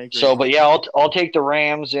 I agree. So, but yeah, I'll take the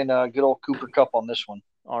Rams and good old Cooper Kupp on this one.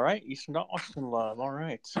 All right, Eastern Washington love. All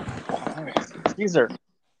right. Caesar.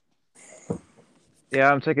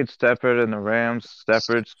 Yeah, I'm taking Stafford and the Rams.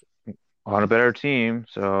 Stafford's on a better team,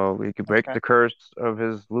 so we could break the curse of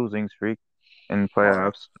his losing streak in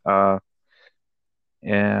playoffs. The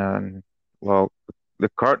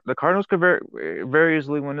Cardinals could very, very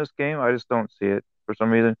easily win this game. I just don't see it for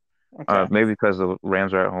some reason. Okay. Maybe because the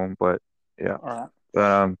Rams are at home, but yeah. All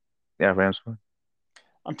right. Rams win.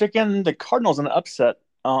 I'm taking the Cardinals in an upset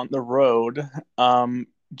on the road,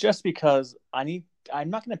 just because I'm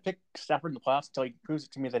not going to pick Stafford in the playoffs until he proves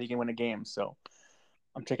it to me that he can win a game. So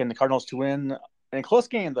I'm taking the Cardinals to win in a close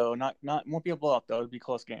game, though. Won't be a blowout, though. It'll be a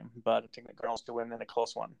close game, but I'm taking the Cardinals to win in a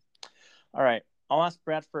close one. All right. I'll ask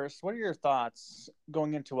Brad first. What are your thoughts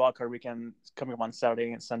going into Wildcard Weekend coming up on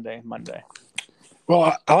Saturday and Sunday, Monday?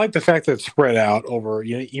 Well, I like the fact that it's spread out over,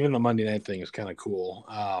 even the Monday night thing is kind of cool.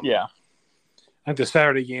 Yeah. I think the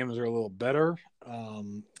Saturday games are a little better,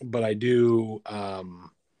 but I do.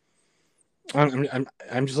 I'm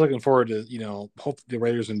just looking forward to hope the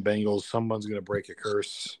Raiders and Bengals, someone's going to break a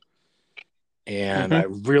curse, and I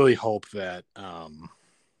really hope that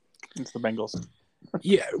it's the Bengals.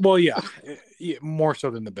 Yeah, more so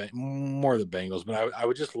than the Bengals, but I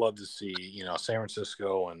would just love to see San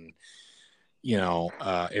Francisco and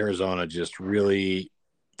Arizona just really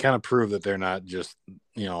kind of prove that they're not just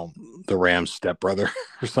the Rams' stepbrother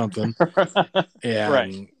or something. And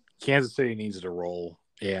right. Kansas City needs to roll,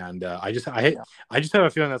 and I just have a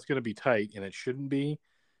feeling that's going to be tight, and it shouldn't be.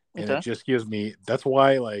 And it just gives me. That's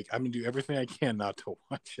why, I'm gonna do everything I can not to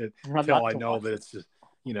watch it until I know that it's just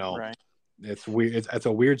right. It's weird. It's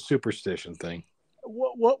a weird superstition thing.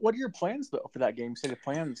 What are your plans though for that game? Say the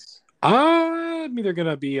plans. I'm either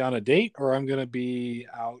gonna be on a date or I'm gonna be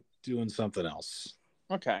out doing something else.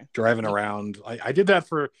 Okay. Driving around. I did that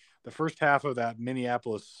for the first half of that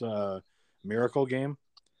Minneapolis Miracle game.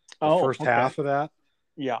 The first half of that.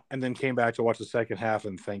 Yeah. And then came back to watch the second half,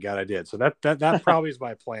 and thank God I did. So that probably is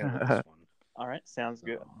my plan with this one. All right, sounds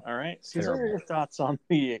good. All right, Caesar, your thoughts on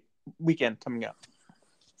the weekend coming up?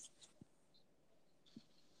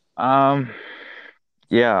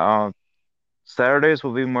 Yeah. Saturdays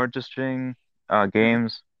will be more interesting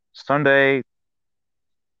games. Sunday,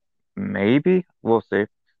 maybe we'll see,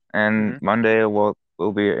 and Monday will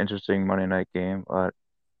be an interesting Monday night game. But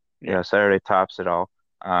yeah, Saturday tops it all.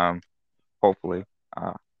 Hopefully.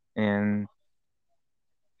 And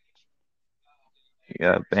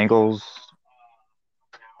yeah, Bengals.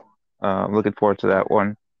 Looking forward to that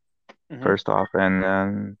one first off, and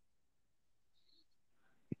then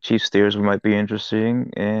Chiefs Steelers might be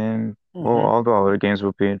interesting, and well, all the other games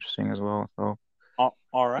will be interesting as well. So,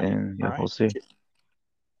 all right, and yeah, we'll see.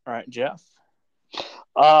 All right, Jeff.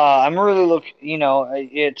 I'm really looking.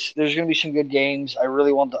 There's going to be some good games.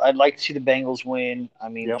 I'd like to see the Bengals win. I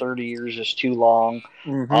mean, 30 years is too long.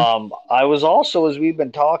 I was also, as we've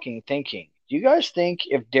been talking, thinking. Do you guys think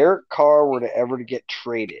if Derek Carr were to ever get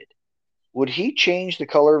traded, would he change the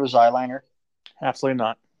color of his eyeliner? Absolutely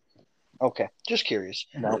not. Okay, just curious.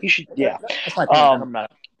 No, you should. Yeah, that's my opinion. I'm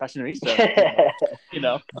not fashionista,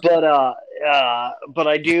 But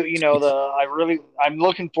I do. I'm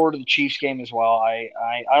looking forward to the Chiefs game as well.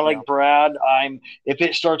 I like Brad. If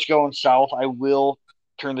it starts going south, I will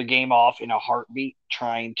turn the game off in a heartbeat,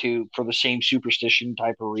 for the same superstition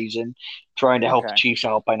type of reason, trying to help the Chiefs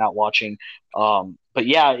out by not watching. But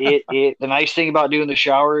yeah, the nice thing about doing the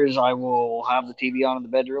shower is I will have the TV on in the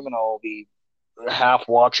bedroom and I'll be half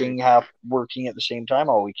watching, half working at the same time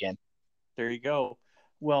all weekend. There you go.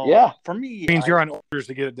 Well, yeah, for me, it means you're on orders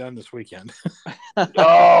to get it done this weekend.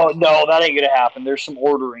 Oh no, that ain't gonna happen. There's some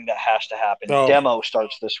ordering that has to happen. Demo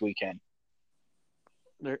starts this weekend.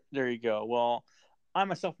 There you go. Well, I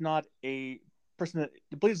myself not a person that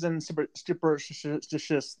believes in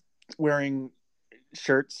superstitious wearing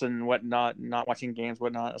shirts and whatnot, not watching games,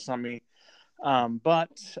 whatnot. That's not me.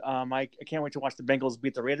 But I can't wait to watch the Bengals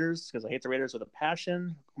beat the Raiders because I hate the Raiders with a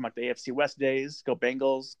passion. I'm like the AFC West days. Go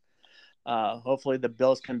Bengals. Hopefully the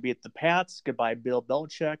Bills can beat the Pats. Goodbye, Bill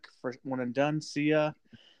Belichick. For one and done. See ya.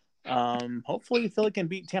 Hopefully Philly can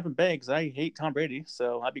beat Tampa Bay because I hate Tom Brady,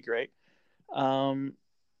 so that'd be great.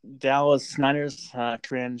 Dallas Niners,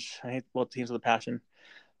 cringe. I hate both teams with a passion.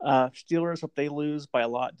 Steelers, hope they lose by a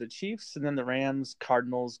lot. The Chiefs, and then the Rams,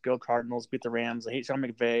 Cardinals. Go Cardinals, beat the Rams. I hate Sean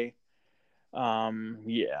McVay.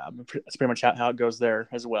 Yeah, that's pretty much how it goes there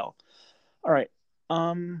as well. All right.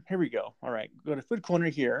 Here we go. All right, go to Food Corner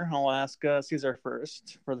here. I'll ask Caesar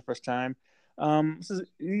first for the first time.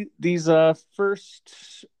 These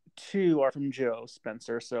first two are from Joe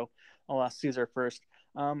Spencer, so I'll ask Caesar first.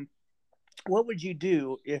 What would you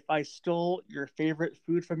do if I stole your favorite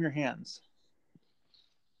food from your hands?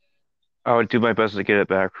 I would do my best to get it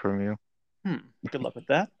back from you. Good luck with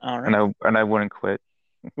that. All right. And I wouldn't quit.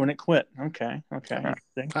 Wouldn't quit. Okay.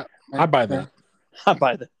 I buy that. I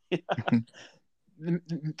buy that. Yeah.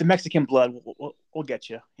 The Mexican blood will get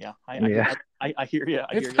you. Yeah. I hear you.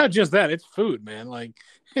 It's not just that. It's food, man. Like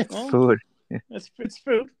it's food. It's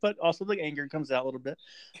food, but also the anger comes out a little bit.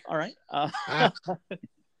 All right.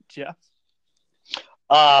 Jeff.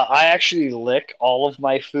 I actually lick all of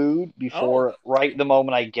my food before right the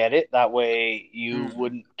moment I get it. That way you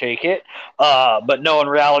wouldn't take it. But no, in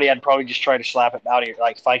reality, I'd probably just try to slap it out of your,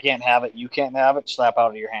 like, if I can't have it, you can't have it, slap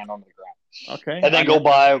out of your hand onto the ground. Okay. And then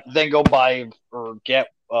go buy or get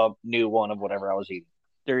a new one of whatever I was eating.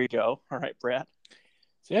 There you go. All right, Brad.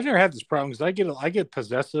 See, I've never had this problem because I get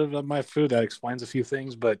possessive of my food. That explains a few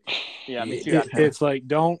things, but yeah, me too. It's like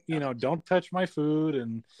don't touch my food,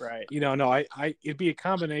 and right. It'd be a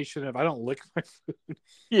combination of I don't lick my food.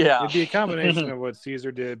 Yeah, it'd be a combination of what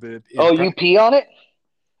Caesar did, but you pee on it?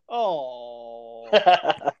 Oh,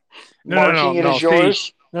 marking it as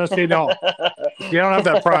yours. No, see, no. You don't have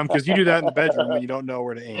that problem because you do that in the bedroom when you don't know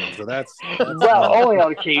where to aim. So that's well, only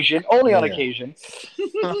on occasion. On occasion.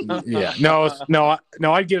 Yeah. No.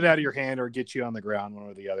 I'd get it out of your hand or get you on the ground, one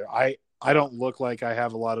or the other. I don't look like I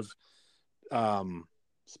have a lot of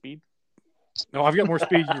speed. No, I've got more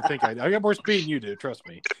speed than you think I got more speed than you do. Trust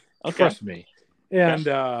me. Okay. Trust me. And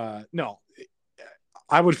no,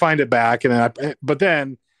 I would find it back, but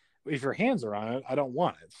then. If your hands are on it, I don't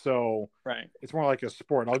want it. So it's more like a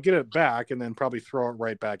sport. I'll get it back and then probably throw it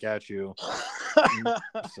right back at you.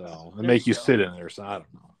 And make you sit in it or so. I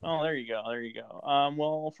don't know. Oh, there you go.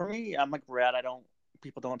 Well, for me, I'm like Brad.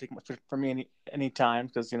 People don't take much from me any time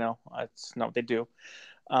because, that's not what they do.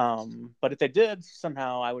 But if they did,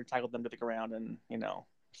 somehow I would tackle them to the ground and,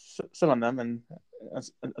 sit on them. And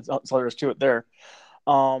that's all there is to it there.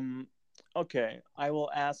 Okay, I will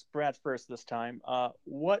ask Brad first this time.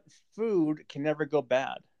 What food can never go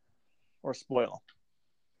bad or spoil?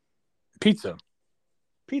 Pizza.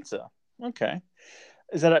 Pizza. Okay.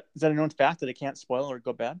 Is that a known fact that it can't spoil or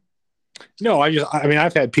go bad? No,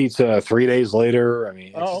 I've had pizza 3 days later. I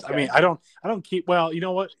mean, okay. I don't keep. Well, you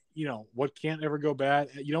know what? What can't ever go bad?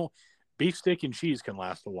 Beef steak and cheese can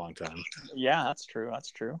last a long time. Yeah, that's true. All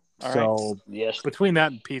so right. Yes, between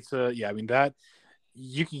that and pizza, yeah, I mean that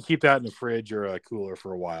you can keep that in the fridge or a cooler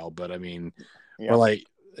for a while. But I mean, yeah,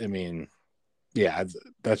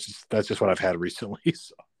 that's just what I've had recently.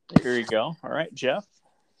 So. Here you go. All right, Jeff.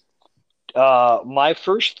 My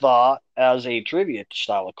first thought as a trivia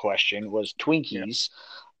style of question was Twinkies.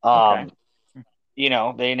 Okay.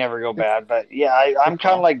 They never go bad, but yeah, I'm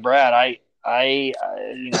kind of like Brad.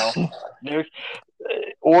 There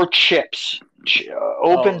or chips.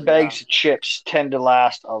 Open bags of chips tend to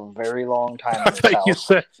last a very long time. I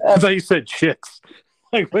thought you said chicks.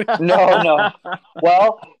 No.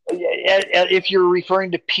 Well, if you're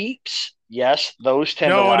referring to Peeps, yes, those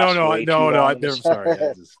tend to last way too long. I'm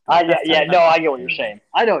sorry. I get what you're saying.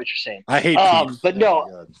 I know what you're saying. I hate Peeps. But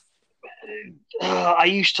no, I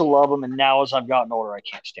used to love them, and now as I've gotten older, I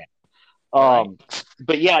can't stand them.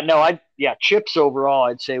 But yeah, no, chips overall,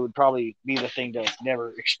 I'd say would probably be the thing to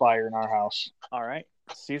never expire in our house. All right,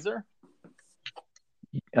 Caesar.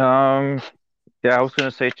 Yeah, I was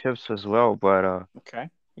gonna say chips as well, but okay,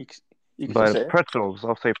 you can but say pretzels.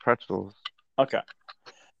 I'll say pretzels. Okay,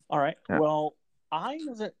 all right. Yeah. Well, I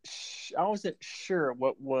wasn't sure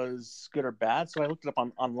what was good or bad, so I looked it up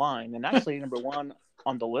online, and actually, number one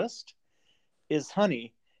on the list is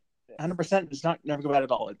honey. 100% does not never go bad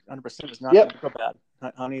at all. 100% does not go bad.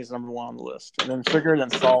 Honey is number one on the list, and then sugar, then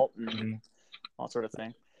salt, and all sort of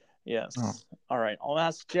thing. Yes. Oh. All right. I'll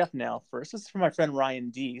ask Jeff now first. This is from my friend Ryan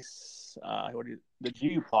Deese. The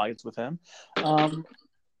GU pods with him.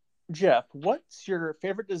 Jeff, what's your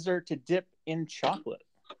favorite dessert to dip in chocolate?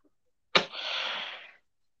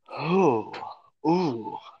 Ooh,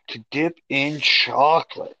 to dip in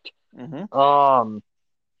chocolate. Mm-hmm.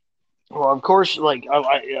 Well, of course, like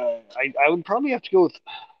I would probably have to go with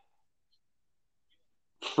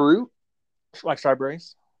fruit, like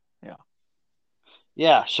strawberries.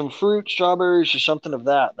 Yeah, some fruit, strawberries, or something of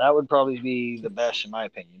that. That would probably be the best, in my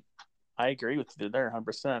opinion. I agree with you there,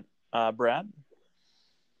 100%. Brad?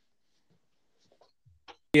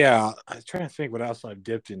 Yeah, I was trying to think what else I've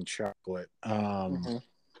dipped in chocolate.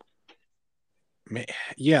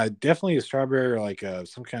 Yeah, definitely a strawberry or like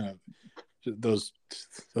some kind of those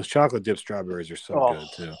chocolate dip strawberries are so good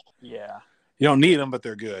too. Yeah, you don't need them, but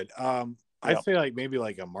they're good. I'd say like maybe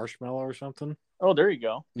like a marshmallow or something. Oh, there you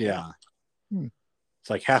go. Yeah. It's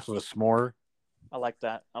like half of a s'more. I like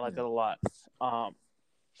that. I like that a lot.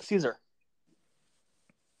 Caesar.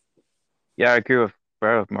 Yeah, I agree with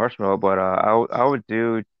Brad with marshmallow, but I would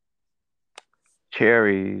do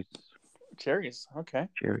cherries. Cherries, okay.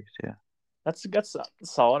 Cherries, yeah. That's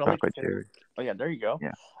solid. Chocolate cherries. Oh yeah, there you go.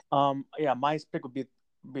 Yeah. My pick would be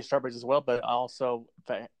strawberries as well, but I'd also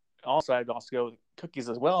go with cookies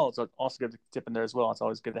as well. So also good to dip in there as well. It's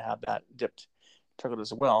always good to have that dipped chocolate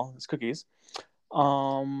as well as cookies.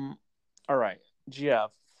 All right,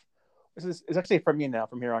 Jeff. It's actually from me now,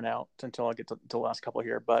 from here on out until I get to the last couple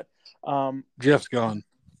here. But Jeff's gone.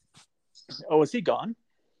 Oh, is he gone?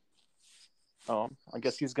 Oh, I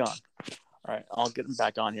guess he's gone. All right, I'll get him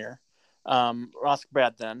back on here. Ask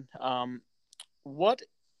Brad then. What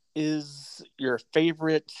is your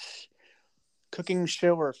favorite cooking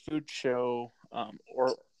show or food show,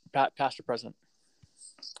 or past or present?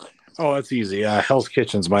 Oh, that's easy. Hell's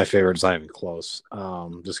Kitchen's my favorite. It's not even close.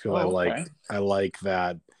 Just because I like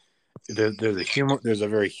that. There's a humor. There's a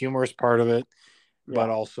very humorous part of it, but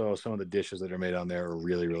also some of the dishes that are made on there are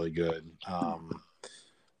really, really good. I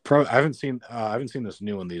haven't seen this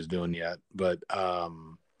new one he's doing yet, but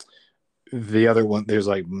the other one, there's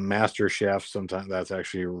like Master Chef. Sometimes that's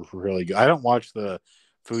actually really good. I don't watch the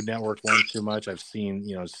Food Network one too much. I've seen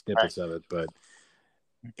snippets of it, but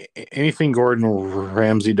anything Gordon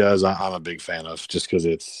Ramsay does, I'm a big fan of, just because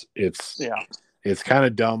it's kind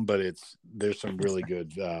of dumb, but there's some really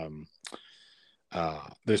good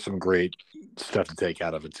there's some great stuff to take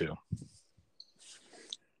out of it too.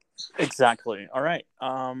 Exactly. All right,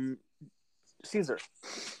 Caesar.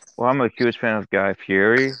 Well, I'm a huge fan of Guy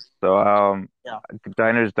Fieri, so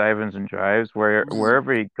diners, dive-ins, and drives.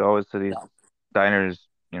 Wherever he goes to these diners,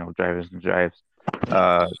 drive-ins and drives,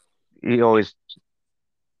 he always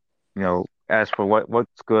ask for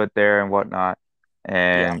what's good there and whatnot,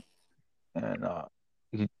 and they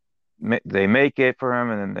make it for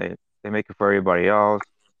him, and then they make it for everybody else,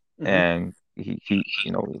 and he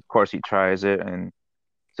of course he tries it and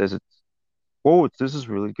says this is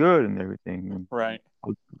really good and everything. Right. I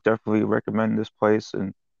would definitely recommend this place,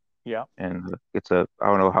 and Yeah. And I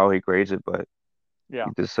don't know how he grades it, but yeah,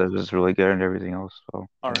 he just says it's really good and everything else. So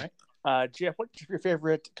all right. Jeff, what's your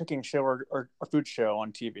favorite cooking show or food show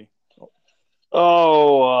on TV?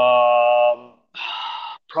 Oh,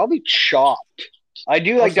 probably Chopped. I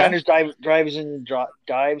do like Okay. Diners, Drives, and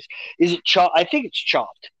Dives. Is it Chopped? I think it's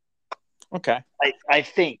Chopped. Okay. I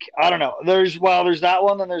think. I don't know. There's that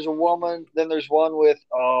one, then there's a woman, then there's one with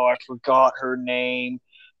I forgot her name.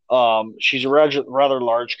 She's a rather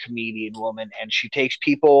large comedian woman, and she takes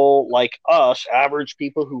people like us, average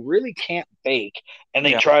people who really can't bake, and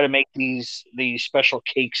they try to make these special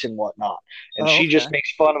cakes and whatnot. And she just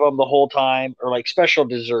makes fun of them the whole time, or like special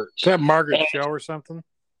desserts. Is that Margaret Cho or something?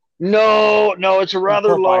 No, it's a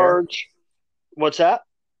rather large. What's that?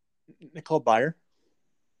 Nicole Byer.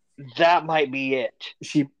 That might be it. Is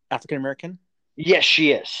she African American? Yes,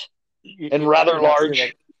 she is, and rather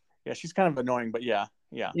large. Yeah, she's kind of annoying, but yeah.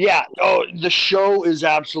 Oh, the show is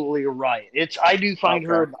absolutely a riot. I do find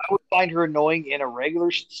her. I would find her annoying in a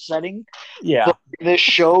regular setting. Yeah. But in this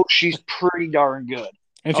show, she's pretty darn good.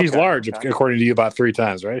 And she's large, according to you, about 3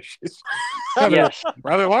 times, right? She's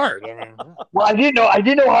rather large. I mean, well, I didn't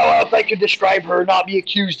know how else I could describe her, not be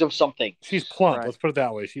accused of something. She's plump. Right. Let's put it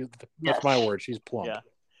that way. That's my word. She's plump.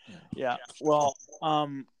 Yeah. Well,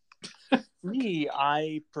 me,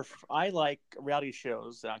 I like reality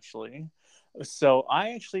shows actually. So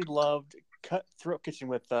I actually loved Cutthroat Kitchen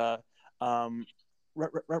with Rembert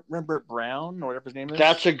Brown or whatever his name is.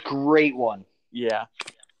 That's a great one. Yeah,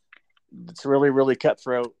 it's really, really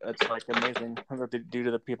cutthroat. It's like amazing what they do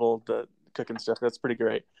to the people that cook and stuff. That's pretty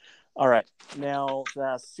great. All right, now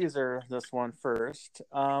Caesar, this one first.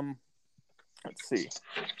 Let's see.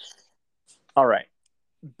 All right,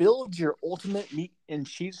 build your ultimate meat and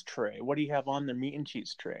cheese tray. What do you have on the meat and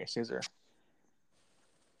cheese tray, Caesar?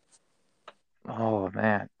 Oh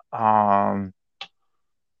man,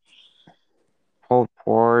 pulled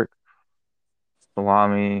pork,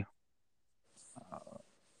 salami,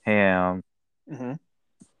 ham, some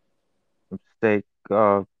steak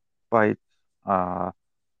bites,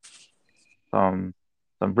 some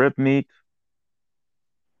rib meat,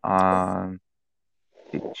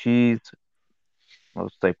 cheese.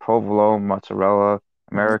 Let's say provolone, mozzarella,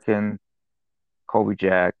 American, Colby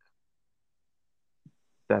Jack.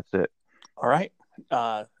 That's it. All right,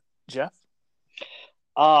 Jeff.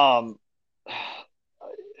 I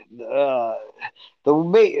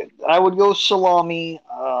would go salami.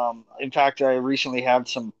 In fact, I recently had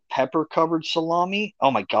some pepper covered salami. Oh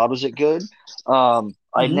my God, was it good?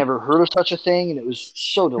 I'd never heard of such a thing, and it was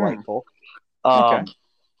so delightful.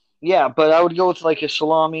 Yeah, but I would go with like a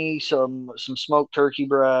salami, some smoked turkey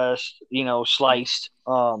breast, sliced,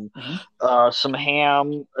 some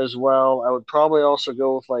ham as well. I would probably also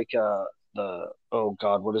go with like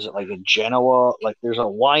what is it, like a Genoa? Like there's a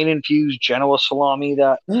wine infused Genoa salami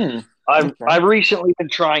that I've recently been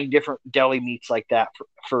trying different deli meats like that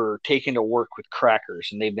for taking to work with crackers,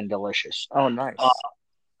 and they've been delicious. Oh, nice.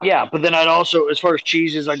 Yeah, but then I'd also, as far as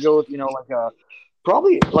cheeses, I'd go with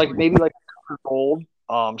probably like maybe like gold.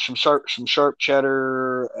 Some sharp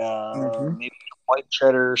cheddar, maybe white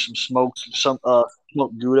cheddar, some smoked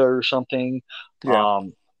Gouda or something. Yeah.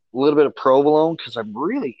 A little bit of provolone because I'm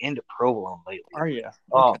really into provolone lately. Are you?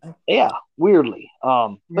 Yeah, weirdly.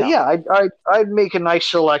 But yeah, I'd make a nice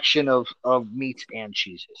selection of meats and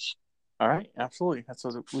cheeses. All right, absolutely. That's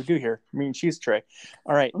what we do here. Meat and cheese tray.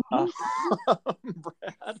 All right,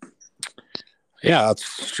 Brad. Yeah,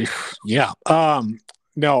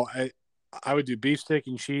 no, I would do beef steak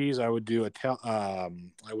and cheese. I would do I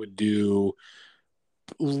would do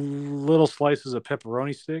little slices of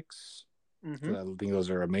pepperoni sticks. I think those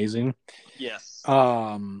are amazing. Yes.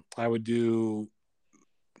 I would do,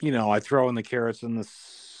 I throw in the carrots and the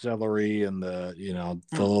celery and the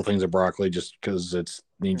little things of broccoli just because it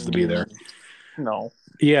needs to be there. No.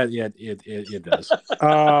 Yeah, it does.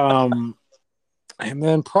 And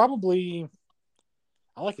then probably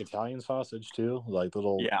I like Italian sausage too, like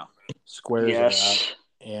little squares of that.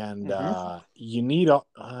 And you need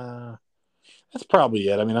that's probably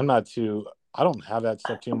it. I mean, I don't have that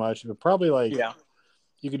stuff too much, but probably like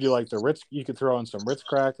you could do like the Ritz. You could throw in some Ritz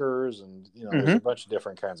crackers, and there's a bunch of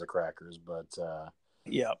different kinds of crackers. But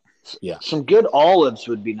some good olives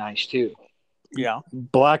would be nice too. Yeah,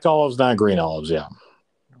 black olives, not green olives. Yeah.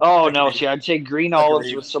 Oh no! See, I'd say green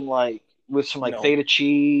olives with some feta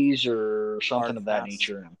cheese or something of that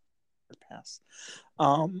nature. Pass.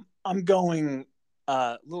 I'm going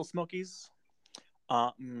Little Smokies,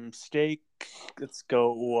 steak. Let's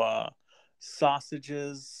go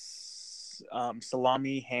sausages,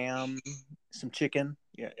 salami, ham, some chicken.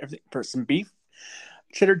 Yeah, everything. For some beef.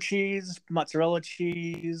 cheddar cheese, mozzarella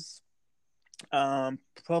cheese,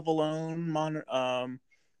 provolone,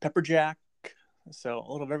 pepper jack. So a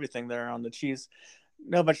little of everything there on the cheese.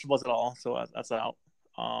 No vegetables at all, so that's out.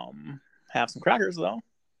 Have some crackers though,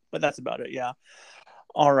 but that's about it. Yeah.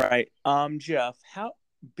 All right. Jeff, how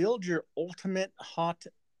build your ultimate hot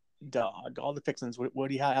dog? All the fixings. What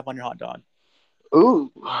do you have on your hot dog?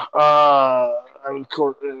 Ooh, my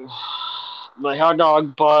hot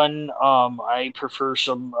dog bun. I prefer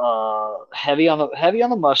some heavy on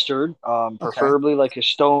the mustard. Okay. Preferably like a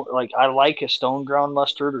stone. Like I like a stone ground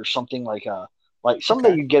mustard or something like something that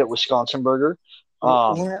Okay. you get at Wisconsin Burger.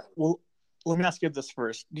 Well, let me ask you this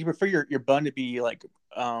first. Do you prefer your bun to be like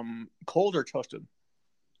cold or toasted?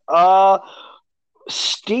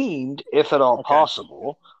 Steamed if at all Okay.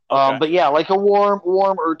 possible. Okay. But yeah, like a warm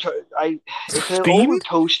or if it over Steamed?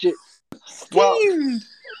 toasted. Well, Steamed.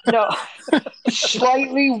 no,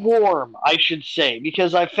 slightly warm, I should say,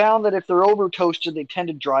 because I found that if they're over toasted, they tend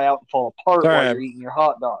to dry out and fall apart while you're eating your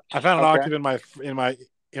hot dog. I found an Okay. octave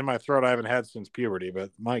in my throat I haven't had since puberty, but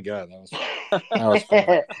my God, that was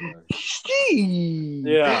fun. Steve.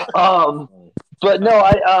 Yeah. But no,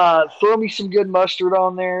 I throw me some good mustard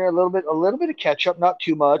on there, a little bit of ketchup, not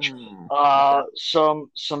too much. Okay. Some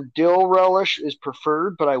dill relish is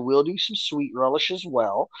preferred, but I will do some sweet relish as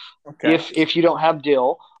well. Okay. If you don't have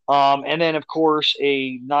dill. And then of course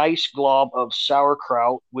a nice glob of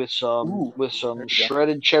sauerkraut with some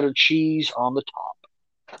shredded cheddar cheese on the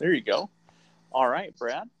top. There you go. All right,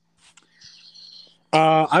 Brad.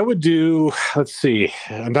 I would do. Let's see.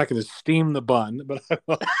 I'm not going to steam the bun, but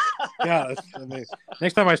yeah.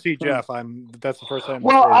 Next time I see Jeff, that's the first time.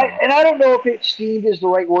 Well, I don't know if it's steamed is the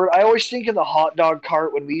right word. I always think of the hot dog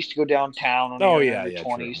cart when we used to go downtown when we were in the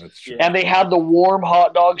 20s, true. and they had the warm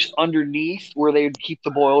hot dogs underneath where they would keep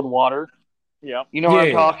the boiled water. Yeah, you know what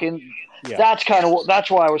I'm talking. Yeah. That's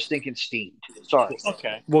why I was thinking steamed. Sorry.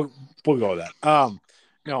 Okay. We'll go with that.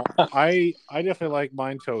 No, I definitely like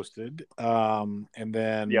mine toasted. And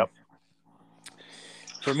then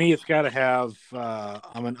for me, it's got to have.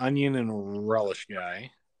 I'm an onion and relish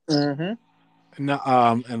guy. Mm-hmm.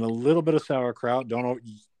 And a little bit of sauerkraut.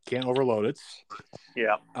 Can't overload it.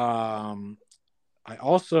 Yeah. I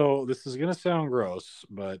also, this is gonna sound gross,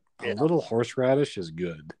 but a little horseradish is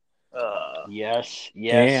good. Yes.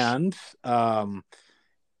 And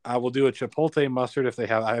I will do a chipotle mustard if they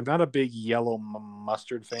have. I'm not a big yellow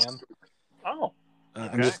mustard fan. Oh. Okay.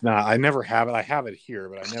 I'm just not. I never have it. I have it here,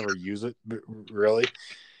 but I never use it really.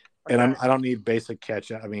 Okay. And I don't need basic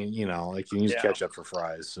ketchup. I mean, you can use ketchup for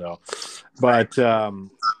fries. So, but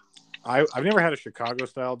I've never had a Chicago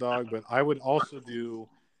style dog, but I would also do,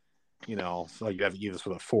 so like you have to eat this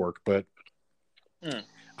with a fork, but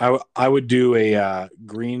I would do a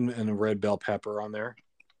green and red bell pepper on there.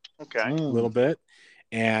 Okay. A little bit.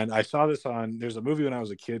 And I saw this there's a movie when I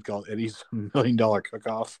was a kid called Eddie's $1 Million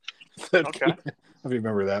Cook-Off. Okay. If you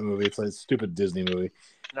remember that movie, it's a stupid Disney movie.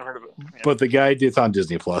 Never heard of it. Yeah. But the guy did, it's on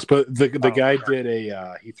Disney Plus. But the guy did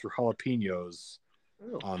he threw jalapenos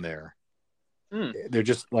on there. They're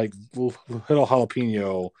just like little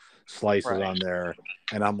jalapeno slices on there,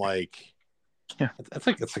 and I'm like, I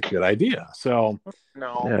think that's a good idea. So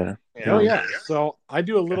so I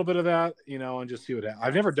do a little bit of that, and just see what happens.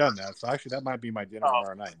 I've never done that, so actually that might be my dinner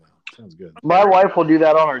tomorrow night now. Sounds good. My wife will do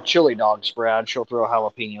that on her chili dogs, Brad. She'll throw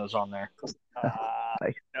jalapenos on there.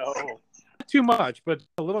 No, not too much, but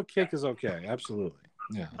a little kick is okay. Absolutely.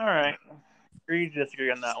 Yeah. All right. Agree to disagree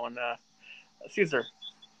on that one. Caesar.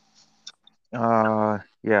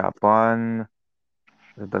 Bun,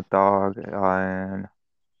 the dog, and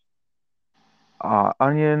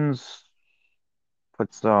onions.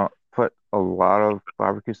 Put a lot of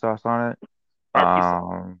barbecue sauce on it.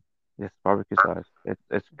 Yes, barbecue sauce.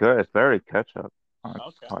 It's good. It's very ketchup.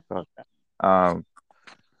 Hot dog.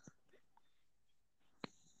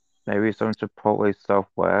 Maybe some Chipotle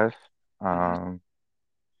Southwest. And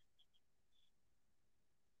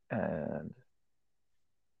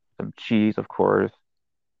some cheese, of course.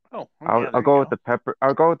 Oh, I'll go with the pepper.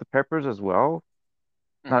 I'll go with the peppers as well.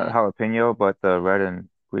 Not jalapeno, but the red and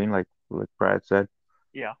green, like Brad said.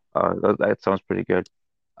 Yeah. That sounds pretty good.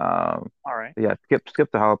 All right. Yeah,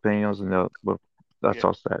 skip the jalapenos and that's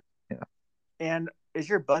all set. Yeah. And is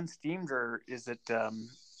your bun steamed or is it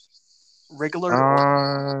regular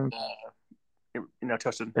or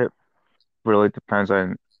toasted? It really depends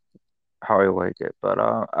on how I like it, but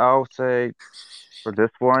I'll say for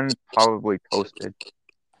this one, probably toasted.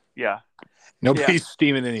 Yeah. Nobody's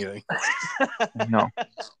steaming anything. No.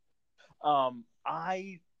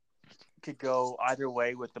 I could go either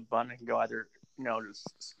way with the bun. I can go either,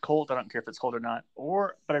 just cold. I don't care if it's cold or not.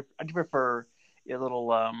 But I do prefer a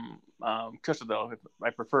little twisted though. I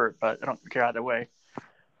prefer it, but I don't care either way.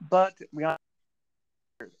 But we got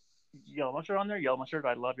yellow mustard on there. Yellow mustard.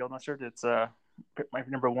 I love yellow mustard. It's my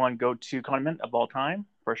number one go-to condiment of all time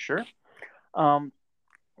for sure.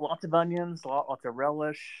 Lots of onions, lots of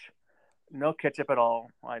relish. No ketchup at all.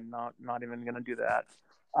 I'm not even gonna do that.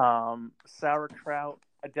 Sauerkraut,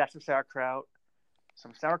 a dash of sauerkraut,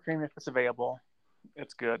 some sour cream if it's available.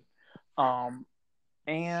 It's good.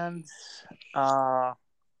 And I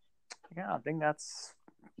think that's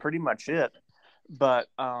pretty much it. But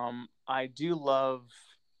I do love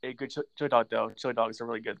a good chili dog though. Chili dogs are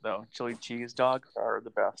really good though. Chili cheese dogs are the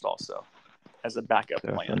best also as a backup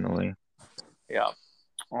plan. Definitely. Yeah.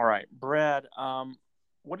 All right, Brad.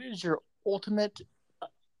 What is your ultimate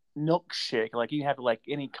milkshake? Like, you have like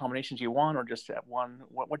any combinations you want, or just have one?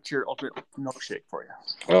 What's your ultimate milkshake for you?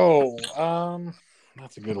 Oh,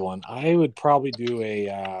 that's a good one. I would probably do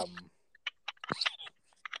a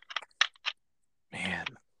man.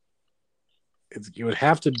 It would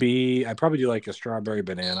have to be. I'd probably do like a strawberry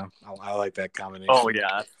banana. I like that combination. Oh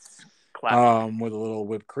yeah, classic. With a little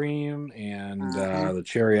whipped cream and the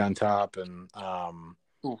cherry on top, and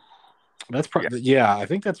that's probably I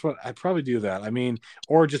think that's what I'd probably do. That, I mean,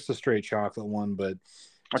 or just a straight chocolate one, but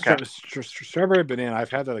strawberry banana. I've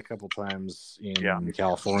had that a couple times in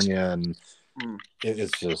California, and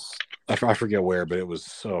it's just I forget where, but it was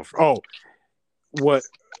so. What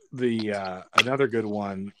the another good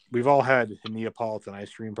one? We've all had Neapolitan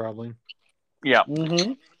ice cream, probably. Yeah.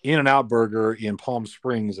 In-N-Out Burger in Palm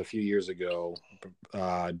Springs a few years ago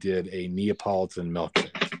did a Neapolitan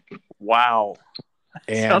milkshake. Wow.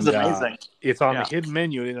 And sounds amazing. It's on the hidden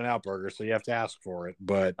menu at In-N-Out Burger, so you have to ask for it.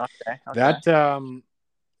 But that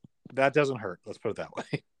doesn't hurt. Let's put it that way.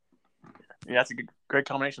 Yeah, that's a great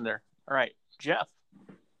combination there. All right, Jeff.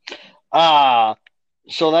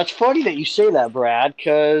 So that's funny that you say that, Brad,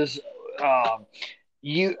 because I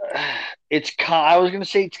was going to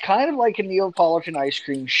say it's kind of like a Neapolitan ice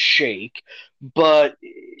cream shake, but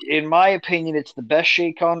in my opinion, it's the best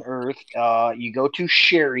shake on earth. You go to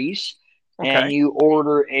Sherry's and you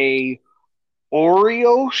order a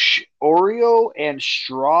Oreo and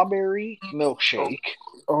strawberry milkshake.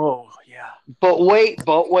 Oh yeah. But wait.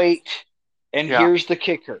 And here's the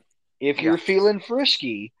kicker. If you're feeling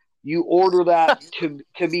frisky, you order that to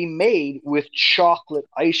be made with chocolate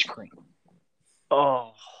ice cream.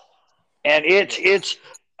 Oh. And it's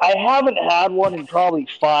I haven't had one in probably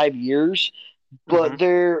 5 years, but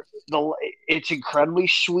it's incredibly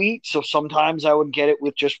sweet. So sometimes I would get it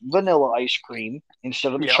with just vanilla ice cream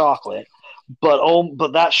instead of the chocolate. But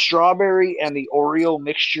that strawberry and the Oreo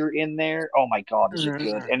mixture in there, oh my God, is it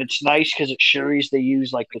good? And it's nice because at Sherry's they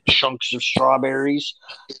use like the chunks of strawberries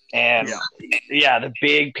and the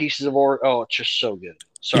big pieces of Oreo. Oh, it's just so good.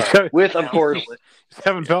 Sorry, of course,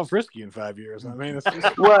 haven't felt frisky in 5 years. I mean, it's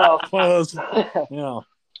just well,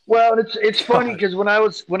 Well, it's funny because when I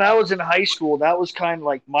was in high school, that was kind of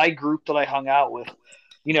like my group that I hung out with.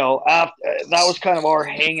 You know, that was kind of our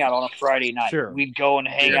hangout on a Friday night. Sure. We'd go and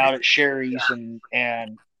hang out at Sherry's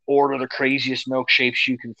and order the craziest milkshakes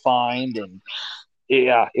you can find, and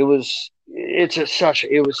that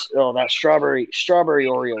strawberry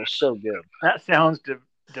Oreo is so good. That sounds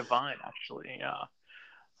divine, actually. Yeah.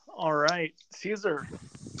 All right, Caesar.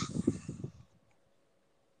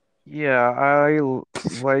 Yeah, I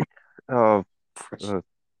like vanilla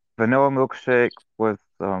milkshake with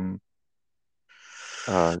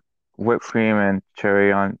whipped cream and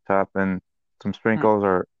cherry on top, and some sprinkles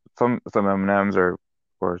or some M&Ms or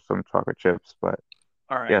some chocolate chips. But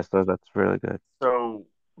yes, that's really good. So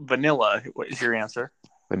vanilla, what is your answer?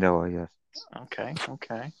 Vanilla, yes. Okay.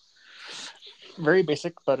 Very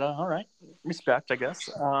basic, but all right. Respect, I guess.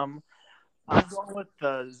 I'm going with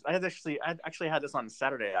I actually had this on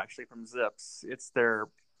Saturday actually from Zips. It's their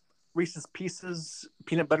Reese's Pieces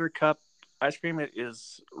peanut butter cup ice cream. It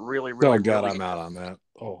is really, really. Oh God, really I'm out on that.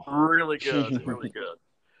 Oh, really good, really good.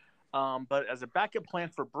 But as a backup plan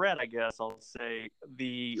for bread, I guess I'll say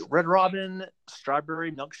the Red Robin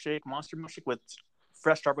strawberry milkshake, monster milkshake with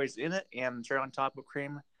fresh strawberries in it and cherry on top of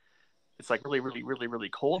cream. It's like really, really, really, really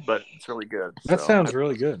cold, but it's really good. That sounds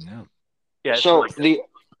really good. Yeah. Yeah. So really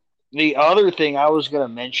the other thing I was going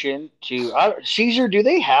to mention too, Caesar, do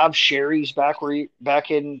they have Sherry's back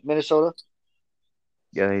in Minnesota?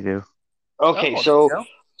 Yeah, they do. Okay,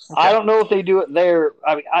 I don't know if they do it there.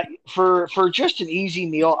 I mean, for just an easy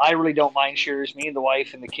meal, I really don't mind Sherry's. Me and the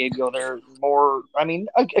wife and the kid go there more. I mean,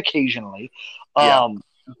 occasionally. But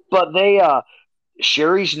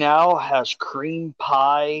Sherry's now has cream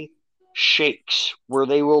pie shakes where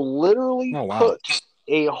they will literally put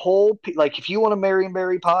a whole like if you want a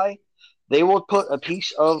Marionberry pie, they will put a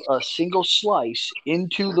piece of a single slice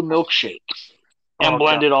into the milkshake and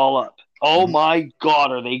blend it all up. Oh my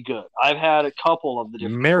God, are they good? I've had a couple of the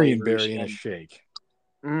different Marionberry in a shake.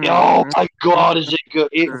 Oh my God, is it good?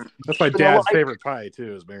 That's my dad's favorite pie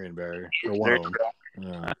too, is Marionberry. Or one of them.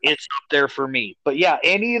 Yeah. It's up there for me. But yeah,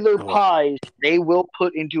 any of their pies they will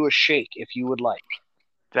put into a shake if you would like.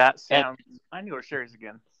 That sounds. I knew our Sherry's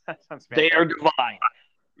again. That sounds fantastic. They are divine.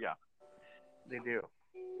 Yeah, they do.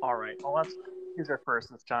 All right. Well, here's our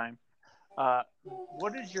first this time.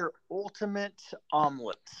 What is your ultimate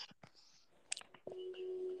omelet?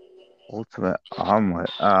 Ultimate omelet.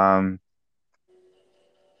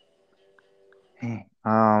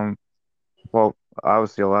 Well,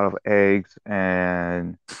 obviously a lot of eggs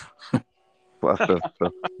and but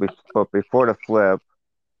before the flip,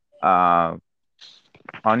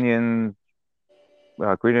 onions,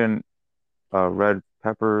 green and red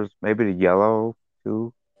peppers, maybe the yellow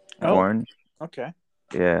too, orange. Okay.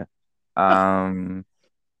 Yeah.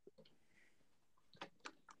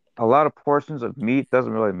 A lot of portions of meat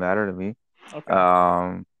doesn't really matter to me.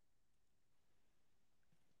 Okay.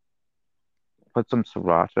 Put some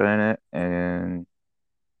sriracha in it and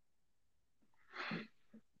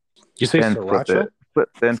you say sriracha? Flip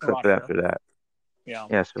it after that. Yeah.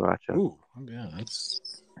 Yeah, sriracha. Ooh, yeah,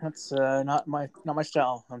 that's not my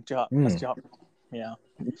style. I'm too hot. That's too hot. Yeah.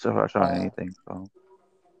 Sriracha on anything. So.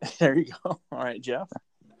 There you go. All right, Jeff.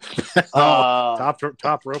 Top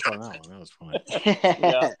rope on that one. That was fun.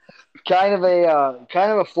 Yeah. kind of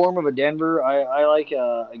a form of a Denver. I like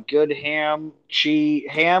a good ham,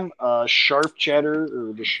 sharp cheddar,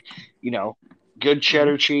 or just good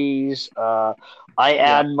cheddar cheese. I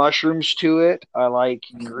add mushrooms to it. I like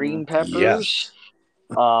green peppers. Yes.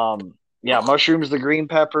 Mushrooms, the green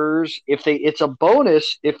peppers. It's a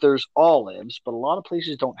bonus if there's olives, but a lot of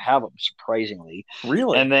places don't have them, surprisingly.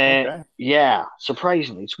 Really? And then,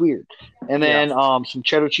 surprisingly, it's weird. And then some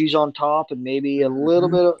cheddar cheese on top, and maybe a little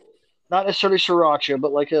bit of, not necessarily sriracha,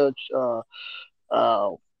 but like a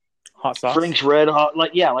hot sauce, Frank's Red Hot,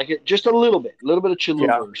 just a little bit of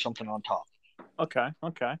Cholula or something on top. Okay.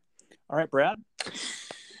 All right, Brad.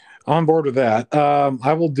 On board with that.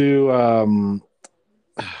 I will do.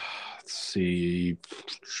 Let's see,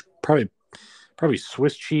 probably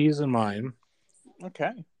Swiss cheese in mine.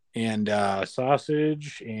 Okay. And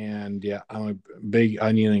sausage, and I'm a big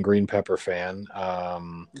onion and green pepper fan.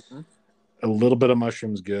 A little bit of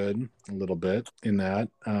mushrooms, good. A little bit in that.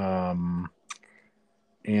 And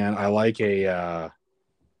I like a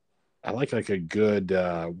good.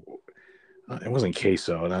 It wasn't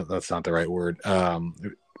queso. That's not the right word.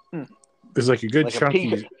 It's like a good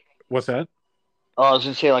chunky. What's that? Oh, I was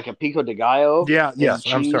going to say like a pico de gallo. Yeah, yes.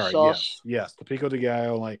 I'm sorry. Sauce. Yes. The pico de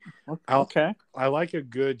gallo. Like, okay. I like a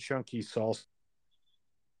good chunky sauce.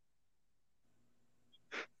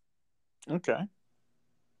 Okay.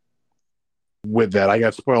 With that, I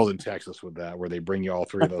got spoiled in Texas with that, where they bring you all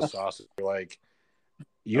three of those sauces. You're like,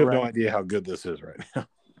 you have no idea how good this is right now.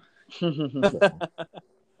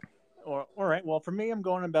 All right. Well, for me, I'm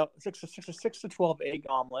going about 6 to 12 egg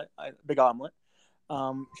omelet, big omelet,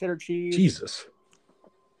 cheddar cheese. Jesus.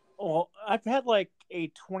 Well, I've had like a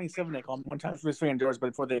 27 egg omelet one time for Miss indoors,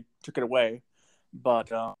 but before they took it away.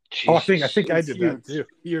 But I think I did that too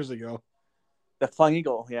years ago. The Flying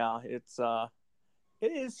Eagle, it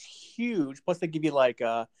is huge. Plus, they give you like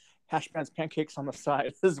hash browns, pancakes on the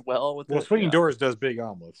side as well. Swinging Doors does big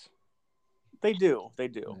omelets. They do.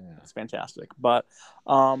 Yeah. It's fantastic. But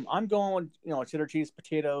I'm going with cheddar cheese,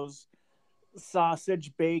 potatoes,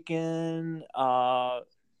 sausage, bacon,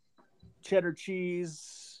 cheddar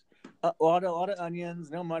cheese, a lot of onions,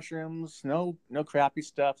 no mushrooms, no crappy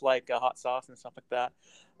stuff like hot sauce and stuff like that.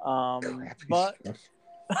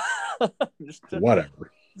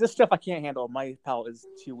 Whatever. This stuff I can't handle. My palate is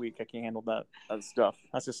too weak. I can't handle that stuff.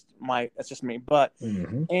 That's just me. But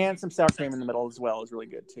and some sour cream in the middle as well is really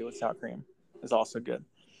good too. With sour cream is also good.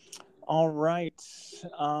 All right.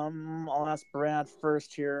 I'll ask Brad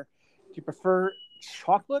first here. Do you prefer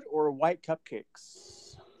chocolate or white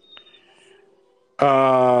cupcakes?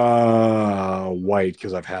 White,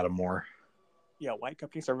 because I've had them more. Yeah, white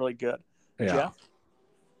cupcakes are really good. Yeah.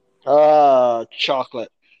 Jeff?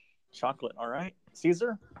 Chocolate. Chocolate. All right.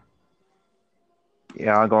 Caesar?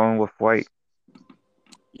 Yeah, I'm going with white.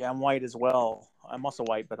 Yeah, I'm white as well. I'm also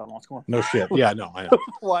white, but I'm also going. No shit. Yeah, no, I know.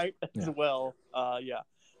 White as well.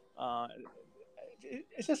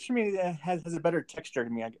 It's just for me. It has a better texture to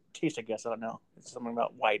me. Taste, I guess. I don't know. It's something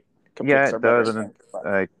about white. Yeah, it does.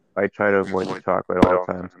 I try to avoid the chocolate all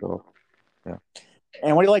the time. So, yeah.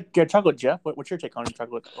 And what do you like chocolate, Jeff? What's your take on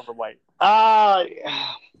chocolate over white?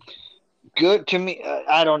 good to me.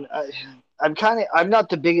 I'm not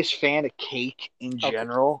the biggest fan of cake in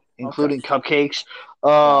general, including cupcakes.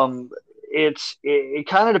 It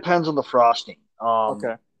kind of depends on the frosting.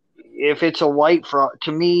 If it's a white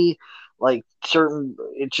to me, like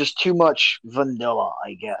it's just too much vanilla,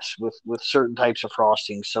 I guess, with certain types of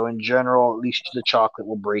frosting. So in general, at least the chocolate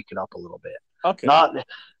will break it up a little bit.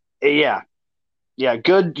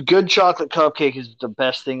 Good chocolate cupcake is the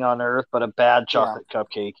best thing on earth, but a bad chocolate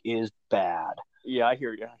cupcake is bad. Yeah, I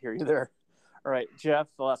hear you there. All right, Jeff,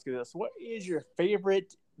 I'll ask you this: what is your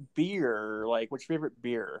favorite beer? Like, what's your favorite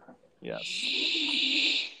beer? Yes.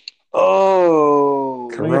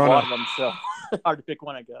 Oh, Corona. A lot of them, so hard to pick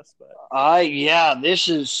one, I guess. But this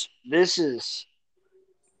is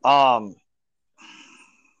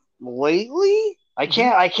lately. I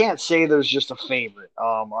can't say there's just a favorite.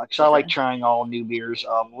 Because I like trying all new beers.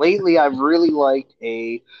 Lately I've really liked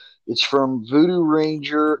it's from Voodoo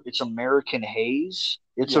Ranger. It's American Haze.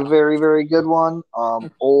 It's a very, very good one.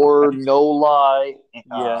 Or No Lie.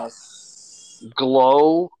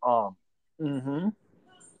 Glow.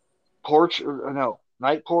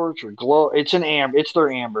 Night Porch or Glow. It's an amber. It's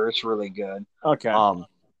their amber. It's really good. Okay.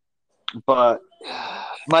 But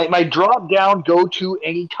my drop down go to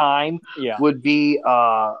anytime would be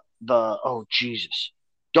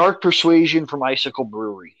Dark Persuasion from Icicle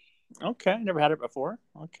Brewery. Okay, never had it before.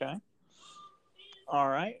 Okay. All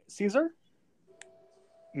right, Caesar.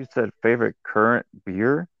 You said favorite current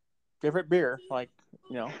beer? Favorite beer,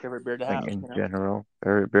 favorite beer to have in general.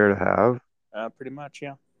 Favorite beer to have? Pretty much,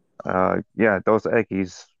 yeah. Dos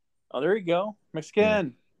Equis. Oh, there you go,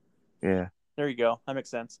 Mexican. Yeah. There you go. That makes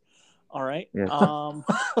sense. All right. Yeah.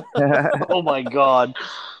 Oh my God.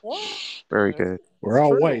 What? Very good. We're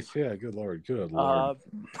all white. Yeah. Good Lord. Good Lord.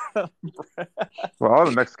 Well, all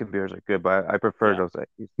the Mexican beers are good, but I prefer Dos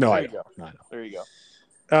Equis. No, I know. There you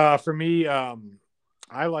go. For me,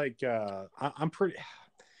 I like. I'm pretty.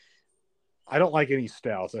 I don't like any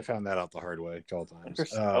stouts. I found that out the hard way a couple times.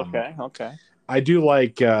 Okay. I do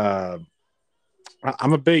like. I'm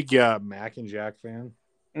a big Mac and Jack fan.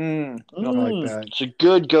 Like that. It's a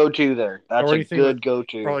good go-to there. That's a good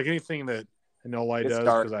go-to. Or like anything that No Lie does,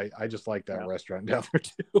 because I just like that restaurant down there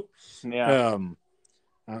too. Yeah.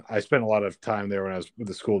 I spent a lot of time there when I was with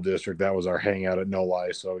the school district. That was our hangout at No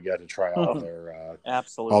Lie, so we got to try all their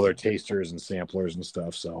all their tasters and samplers and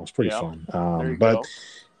stuff. So it was pretty fun. But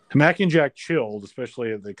Mac and Jack chilled,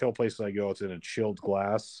 especially at the couple places I go, it's in a chilled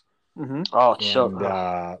glass. Mm-hmm. Oh,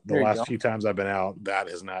 the last few times I've been out, that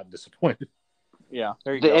has not disappointed. Yeah,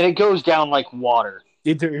 there you go. And it goes down like water.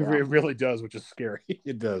 It really does, which is scary.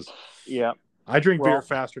 It does. Yeah. I drink beer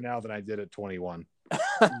faster now than I did at 21.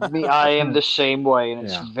 I am the same way, and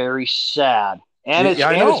it's very sad. And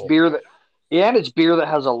it's beer that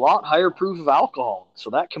has a lot higher proof of alcohol, so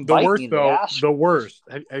that can bite me in the ass. The worst.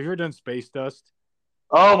 Have you ever done Space Dust?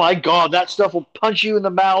 Oh my God, that stuff will punch you in the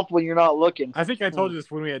mouth when you're not looking. I think I told you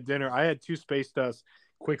this when we had dinner. I had 2 Space Dusts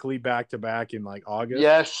quickly back to back in like August.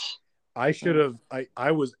 Yes. I should have. I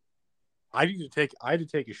had to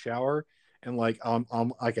take a shower and like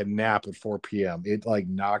like a nap at 4 p.m. It like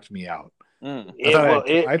knocked me out. I thought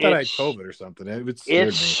I had COVID or something.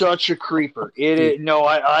 It's such a creeper.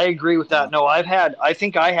 I agree with that. No, I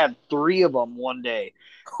think I had 3 of them one day,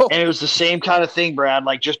 and it was the same kind of thing, Brad.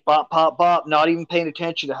 Like just bop, pop, bop, not even paying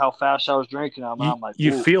attention to how fast I was drinking them. I'm like,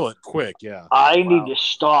 you feel it quick, yeah. I need to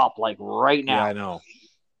stop like right now. Yeah, I know.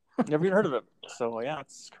 Never even heard of it. So yeah,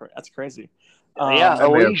 that's crazy.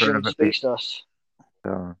 Elysium Space Dust.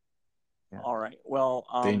 All right. Well,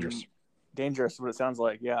 dangerous. What it sounds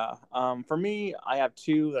like. Yeah. For me, I have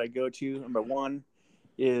 2 that I go to. Number 1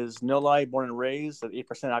 is No Lie, Born and Raised at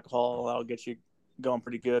 8% alcohol. That'll get you going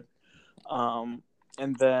pretty good. And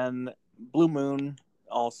then Blue Moon,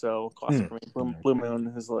 also classic for me. Blue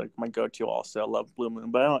Moon is like my go-to. Also, I love Blue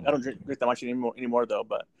Moon, but I don't drink that much anymore though.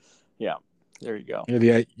 But yeah. There you go. You're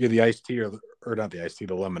the iced tea or not the iced tea,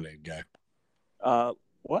 the lemonade guy.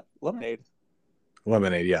 What lemonade?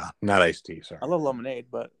 Lemonade, yeah, not iced tea. Sorry, I love lemonade,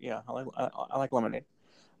 but yeah, I like lemonade.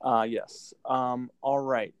 Yes. All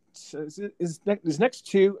right. So these next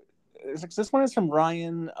 2. This one is from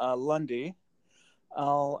Ryan Lundy.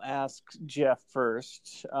 I'll ask Jeff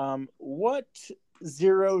first. What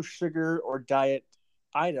 0 sugar or diet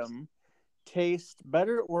item tastes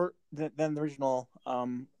better than the original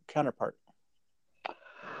counterpart?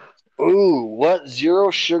 Ooh, what 0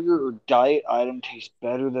 sugar or diet item tastes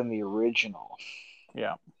better than the original?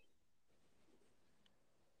 Yeah.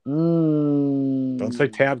 Don't say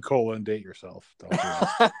Tab Cola and date yourself. Don't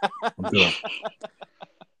do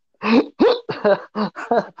it.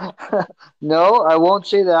 No, I won't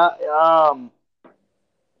say that.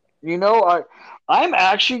 I'm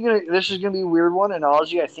actually gonna. This is gonna be a weird one, and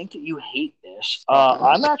Ozzy, I think that you hate this.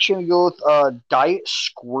 I'm actually gonna go with Diet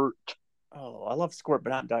Squirt. Oh, I love Squirt,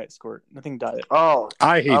 but not Diet Squirt. Nothing Diet. Oh,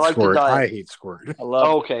 I hate like Squirt. I hate Squirt. I love.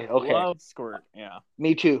 Okay. Love Squirt. Yeah.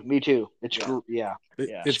 Me too. It's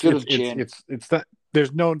It's good as gin. It's that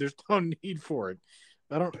there's no need for it.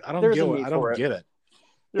 I don't get it.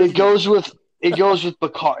 It goes with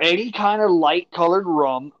Bacardi, any kind of light colored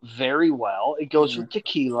rum very well. It goes with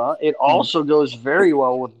tequila. It also goes very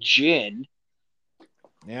well with gin.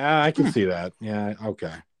 Yeah, I can see that. Yeah,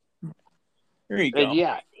 okay. There you go. And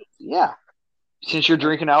yeah. Since you're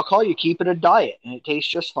drinking alcohol, you keep it a diet, and it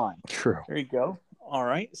tastes just fine. True. There you go. All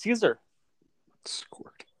right, Caesar.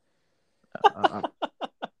 Squirt.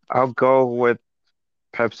 I'll go with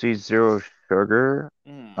Pepsi Zero Sugar.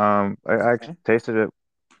 I actually tasted it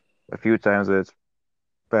a few times. It's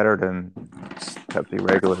better than Pepsi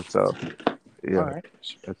regular, so yeah, all right.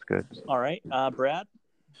 That's good. All right, Brad.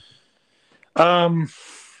 I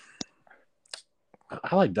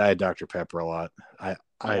like Diet Dr. Pepper a lot. I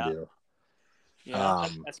do. Yeah,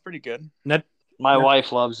 that's pretty good. My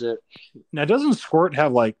wife loves it. Now, doesn't Squirt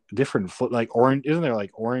have like different like orange? Isn't there like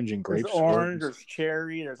orange and grape? There's orange, there's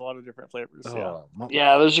cherry. There's a lot of different flavors.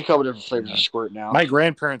 Yeah, there's a couple different flavors of Squirt now. My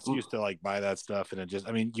grandparents used to like buy that stuff,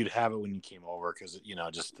 and you'd have it when you came over because it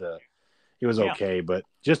was okay, but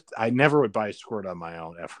I never would buy Squirt on my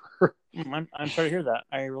own ever. I'm sorry to hear that.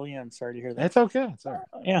 I really am sorry to hear that. It's okay. It's all right.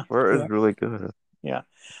 Yeah, Squirt is really good. Yeah.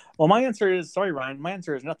 Well, my answer is sorry, Ryan. My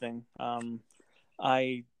answer is nothing.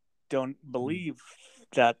 I don't believe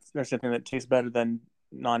that there's something that tastes better than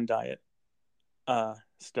non-diet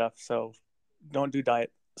stuff. So don't do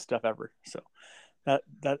diet stuff ever. So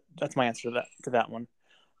that's my answer to that one.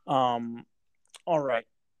 All right.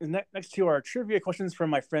 Next two are trivia questions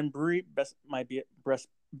from my friend Bree. Best friend.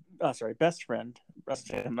 Best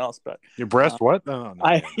say something else, but your breast what? No.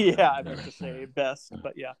 I meant to say best,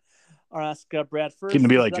 but yeah. I'll ask Brad first. Getting to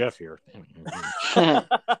be like Jeff here.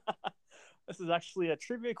 This is actually a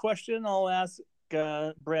trivia question. I'll ask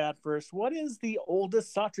Brad first. What is the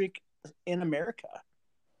oldest soft drink in America?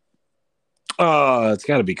 It's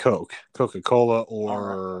got to be Coca-Cola,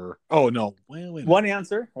 or oh no, wait. One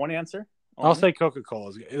answer. I'll say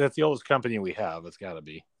Coca-Cola. That's the oldest company we have. It's got to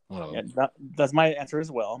be one of them. Yeah, that's my answer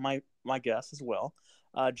as well. My guess as well.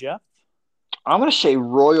 Jeff, I'm gonna say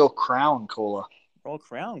Royal Crown Cola. Royal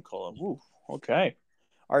Crown Cola. Ooh, okay.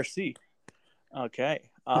 RC. Okay.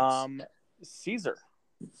 Caesar.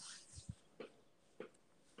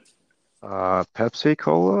 Pepsi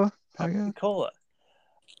Cola. Pepsi Cola.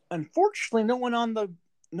 Unfortunately, no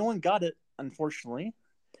one got it. Unfortunately,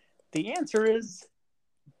 the answer is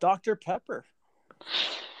Dr. Pepper.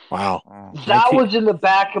 Wow. That was in the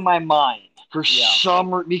back of my mind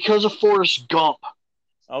because of Forrest Gump.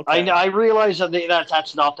 Okay. I realize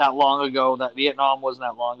that's not that long ago, that Vietnam wasn't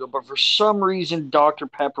that long ago, but for some reason Dr.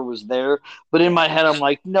 Pepper was there. But in my head, I'm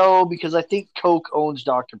like, no, because I think Coke owns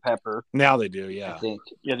Dr. Pepper. Now they do, yeah. I think.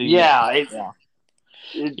 Yeah.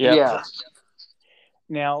 Yeah.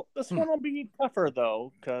 Now, this one will be tougher,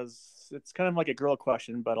 though, because it's kind of like a girl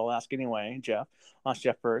question, but I'll ask anyway, Jeff. I'll ask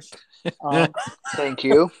Jeff first. Thank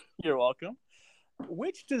you. You're welcome.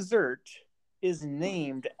 Which dessert is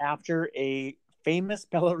named after a famous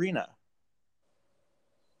ballerina?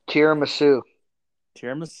 Tiramisu.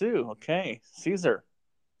 Okay. Caesar.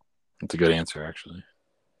 That's a good answer, actually.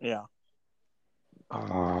 Yeah.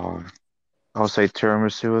 I'll say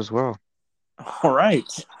tiramisu as well. All right.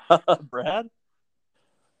 Brad?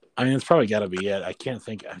 I mean, it's probably got to be it. I can't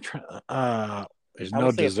think. I'm trying. There's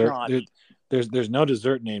no dessert. There's no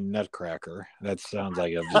dessert named Nutcracker. That sounds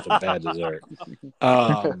like just a bad dessert.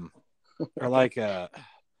 Or like trying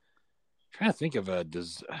to think of a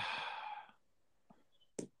dessert.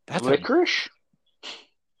 Licorice?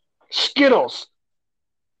 Skittles.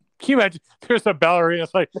 Can you imagine? There's a ballerina.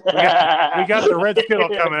 It's like we got the red Skittle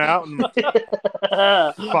coming out, and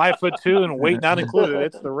 5'2" and weight not included.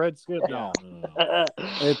 It's the red Skittle. No.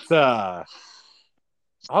 It's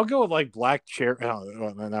I'll go with like black cherry.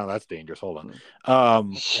 Oh, no, that's dangerous. Hold on.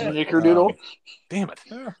 Snickerdoodle. Damn it!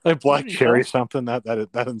 Like black cherry something. That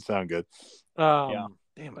doesn't sound good. Damn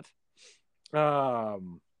it.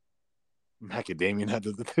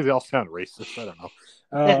 Macadamia. They all sound racist. I don't know.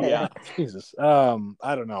 Jesus.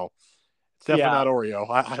 I don't know. It's definitely not Oreo.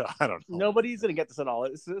 I don't know. Nobody's gonna get this at all.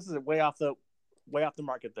 This is way off the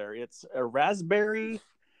market. There, it's a raspberry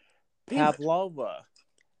pavlova.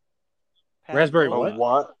 Raspberry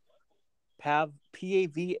what? Pavlova. I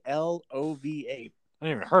didn't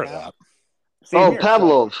even heard of that.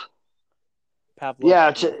 Pavlov.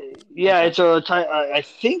 Pavlova. Yeah, it's a type. I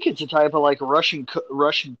think it's a type of like a Russian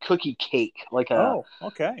cookie cake, like a. Oh,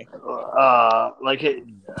 okay. Like it.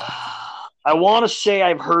 I want to say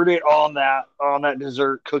I've heard it on that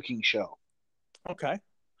dessert cooking show. Okay.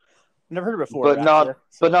 Never heard it before, but not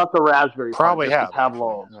the raspberry. Probably part, have the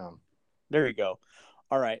Pavlova. No. There you go.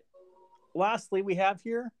 All right. Lastly, we have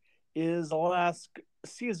here is I'll ask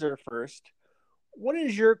Caesar first. What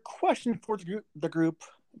is your question for the group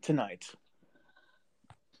tonight?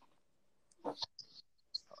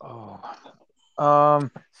 Oh, I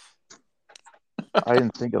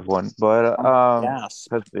didn't think of one, but yes,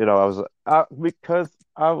 because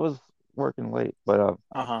I was working late, but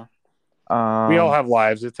we all have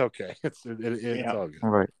lives. It's okay. It's all good.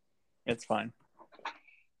 Right. It's fine.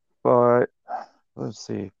 But let's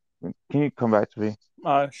see. Can you come back to me?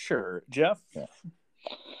 Sure, Jeff. Yeah.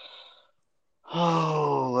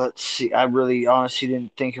 Oh, let's see. I really honestly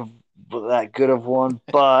didn't think of that good of one,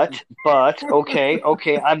 but okay.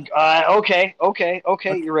 I'm okay.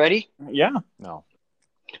 You ready? Yeah. No.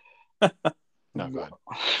 No, go ahead.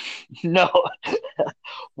 No.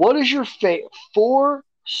 What is your for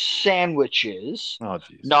sandwiches? Oh,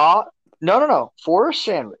 geez. No. For a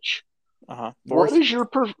sandwich. What is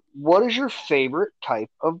your favorite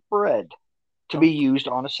type of bread to be used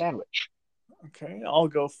on a sandwich? Okay, I'll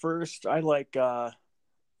go first. I like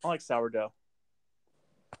sourdough.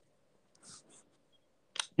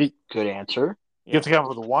 Good answer. You have to come up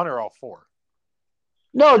with one or all four?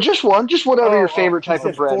 No, just one. Just whatever your favorite type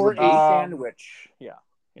of bread would be. For a sandwich. Yeah.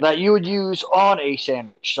 That you would use on a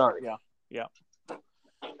sandwich. Sorry. Yeah.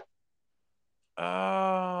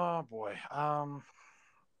 Oh, boy.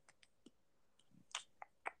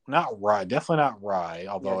 Not rye. Definitely not rye,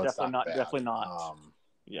 although it's not bad. Definitely not.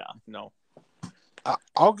 Yeah, no.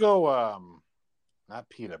 I'll go not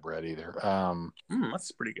pita bread either.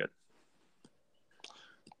 That's pretty good.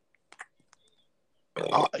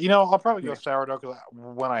 I'll probably go sourdough because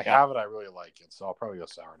when I have it, I really like it. So I'll probably go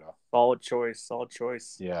sourdough. Solid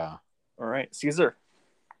choice. Yeah. All right, Caesar.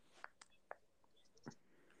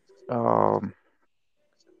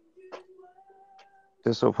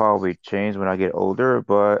 This will probably change when I get older,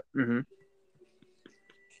 but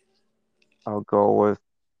I'll go with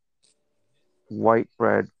white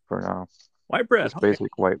bread for now. White bread. Just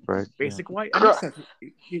basic white bread. Basic white. That makes sense.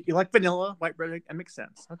 You like vanilla, white bread. That makes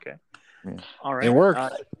sense. Okay. Yeah. All right. It works.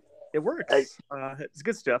 It works. It's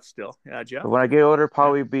good stuff still. Yeah, Jeff. But when I get older,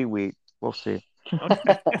 probably be wheat. We'll see.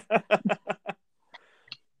 Okay.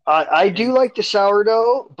 I do like the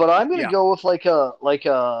sourdough, but I'm going to go with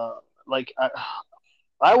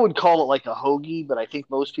I would call it like a hoagie, but I think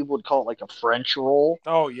most people would call it like a French roll.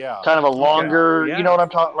 Oh, yeah. Kind of a longer, you know what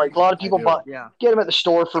I'm talking. Like a lot of people get them at the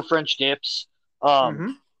store for French dips.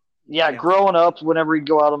 Growing up, whenever we'd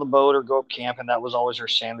go out on the boat or go up camping, that was always our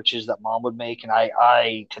sandwiches that Mom would make, and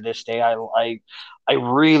I to this day I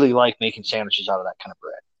really like making sandwiches out of that kind of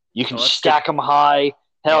bread. You can stack them high.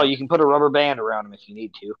 Hell, you can put a rubber band around them if you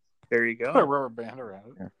need to. There you go. Put a rubber band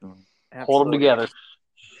around it. Hold them together.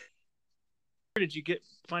 Where did you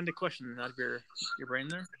find a question out of your brain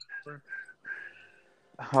there?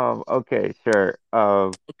 Okay, sure.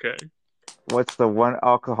 Okay. What's the one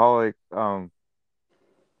alcoholic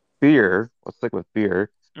beer? Let's stick with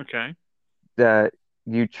beer. Okay. That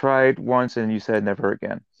you tried once and you said never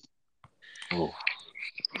again.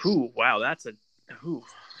 Ooh, wow, that's a.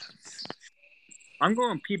 I'm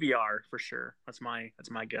going PBR for sure. That's my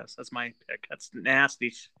guess. That's my pick. That's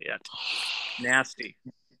nasty shit. Nasty.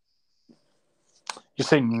 You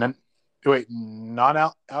say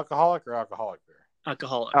non-alcoholic or alcoholic beer?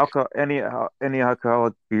 Alcoholic. Any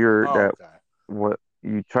alcoholic beer what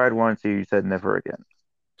you tried once and you said never again.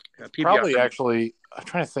 Yeah, probably actually. I'm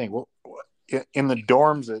trying to think. In the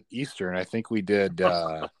dorms at Eastern, I think we did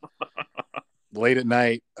late at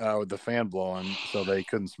night with the fan blowing, so they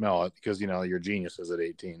couldn't smell it because you're geniuses at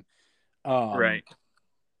 18. Right.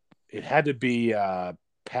 It had to be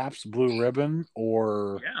Pabst Blue Ribbon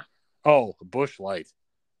or Busch Light.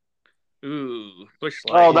 Ooh, Busch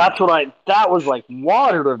Light. Oh, that was like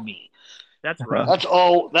water to me. That's rough.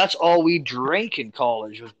 That's all we drank in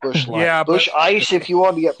college was Busch Light. Yeah, Busch Ice if you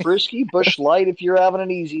wanted to get frisky, Busch Light if you're having an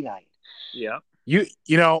easy night. Yeah. You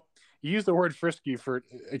use the word frisky for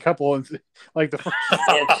a couple of like the first,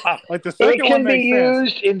 like the second one. It can be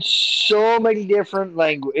used in so many different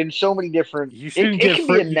language. In so many different. It can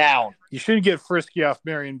be a noun. You shouldn't get frisky off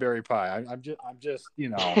Marionberry pie. I'm just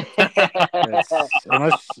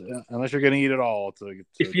unless you're going to eat it all to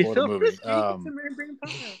if you the movie. Frisky, Marionberry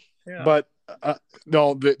pie. Yeah. But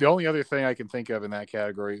no, the only other thing I can think of in that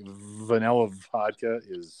category, vanilla vodka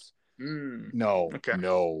is No. Okay.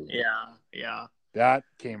 No. Yeah. That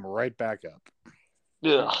came right back up.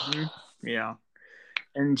 Ugh. Yeah.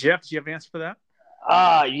 And Jeff, do you have an answer for that?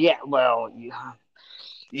 Yeah. Well,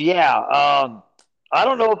 yeah. I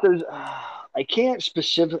don't know if there's. I can't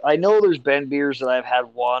specific. I know there's been beers that I've had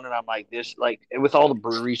one, and I'm like this, like with all the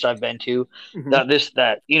breweries I've been to,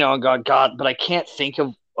 that and God, but I can't think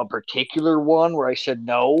of a particular one where I said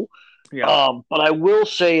no. Yeah. But I will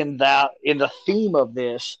say in the theme of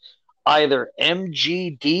this, either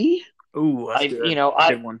MGD. Ooh, that's good.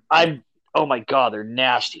 Good one. Oh my God, they're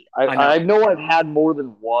nasty. I know I've had more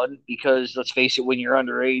than one because let's face it, when you're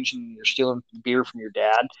underage and you're stealing beer from your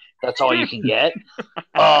dad, that's all you can get.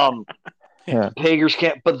 Beggars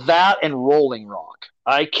can't. But that and Rolling Rock,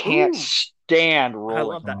 I can't stand Rolling. I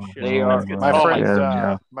love that shit. They are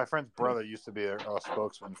my friend's brother used to be a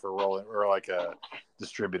spokesman for Rolling, or like a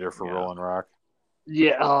distributor for Rolling Rock.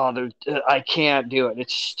 Yeah, I can't do it.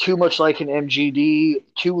 It's too much like an MGD,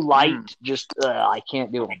 too light. Just I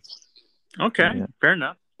can't do them. Okay, fair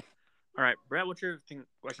enough. All right, Brad, what's your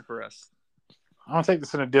question for us? I want to take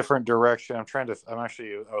this in a different direction. I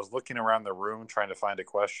was looking around the room trying to find a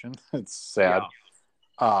question. It's sad.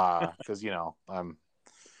 Because I'm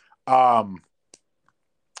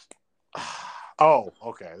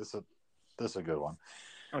okay. This is a good one.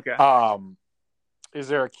 Okay. Is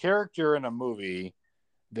there a character in a movie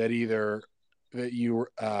that you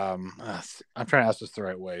I'm trying to ask this the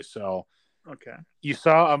right way. So okay, you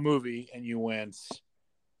saw a movie and you went,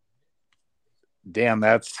 damn,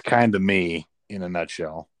 that's kind of me in a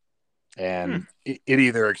nutshell. And it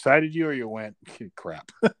either excited you or you went,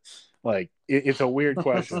 crap. Like it's a weird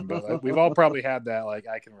question, but like, we've all probably had that. Like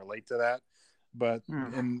I can relate to that. But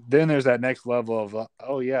and then there's that next level of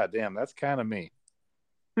oh yeah, damn, that's kind of me.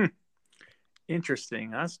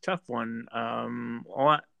 Interesting. That's a tough one.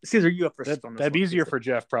 Caesar, you up first? That'd be easier for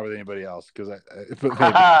Jeff probably than anybody else because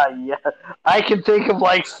yeah, I can think of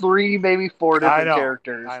like 3, maybe 4 different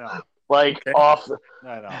characters. I know. Like off.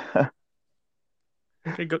 I know.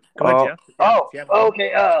 Okay, go ahead, Jeff.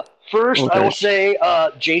 Okay. First, I will say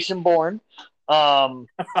Jason Bourne. No,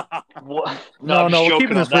 we're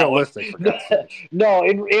keeping this realistic. No,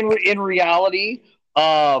 in reality,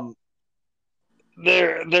 there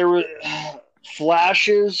were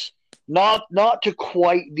flashes, not to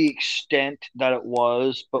quite the extent that it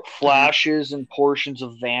was, but flashes and portions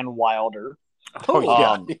of Van Wilder.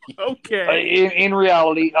 Okay. In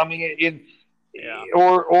reality, I mean,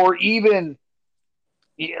 or even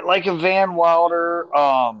like a Van Wilder,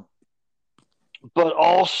 but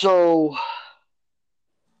also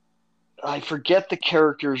I forget the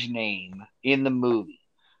character's name in the movie,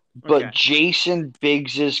 but Jason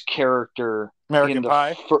Biggs's character American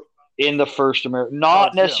Pie. In the first American,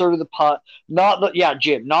 not necessarily the pie,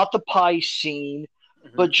 Jim, not the pie scene,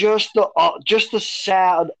 but just the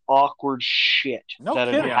sad, awkward shit that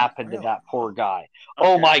had happened to that poor guy. Okay.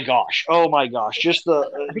 Oh my gosh! Just I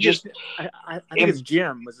think it's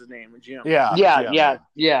Jim was his name. Jim.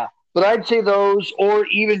 Yeah. But I'd say those, or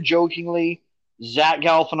even jokingly, Zach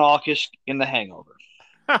Galifianakis in The Hangover.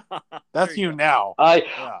 That's you now.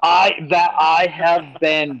 I have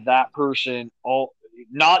been that person.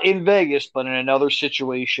 Not in Vegas, but in another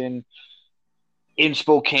situation in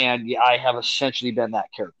Spokane. Yeah, I have essentially been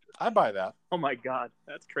that character. I buy that. Oh my God,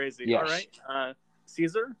 that's crazy. Yes. All right,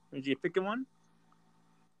 Caesar, did you pick one?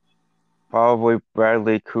 Probably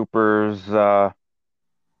Bradley Cooper's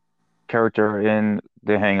character in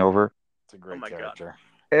The Hangover. It's a great character.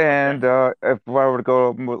 God. And if I were to go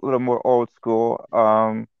a little more old school,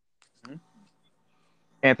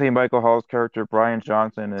 Anthony Michael Hall's character, Brian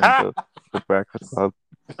Johnson, in the Breakfast Club.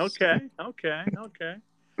 Okay.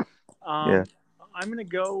 I'm going to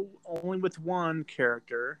go only with one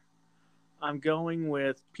character. I'm going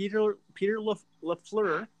with Peter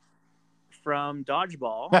LaFleur from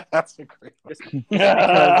Dodgeball. That's a great one. Just because,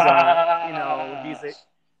 he's a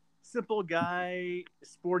simple guy,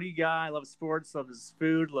 sporty guy, loves sports, loves his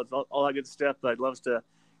food, loves all that good stuff, but loves to,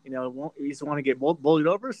 he doesn't want to get bullied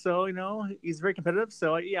over, so, he's very competitive.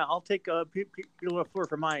 So, yeah, I'll take Peter LaFleur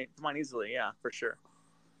for mine easily. Yeah, for sure.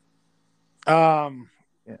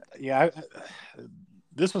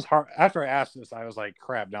 This was hard. After I asked this, I was like,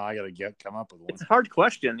 crap, now I got to come up with one. It's a hard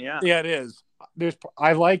question, yeah. Yeah, it is.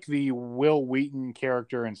 I like the Will Wheaton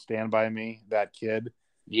character in Stand By Me, that kid.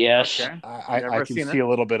 Yes. Okay. I can see a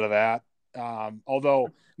little bit of that. Although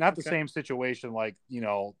not the same situation like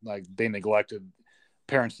they neglected,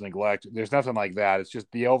 parents neglect. There's nothing like that. It's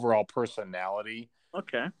just the overall personality.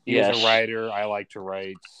 Okay. He's a writer. I like to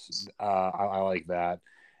write. I like that.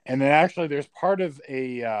 And then actually there's part of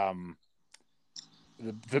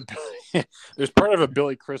there's part of a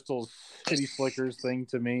Billy Crystal's City Slickers thing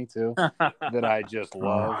to me too that I just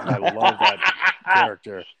love. I love that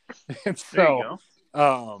character, and so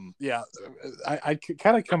I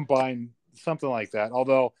kind of combine something like that.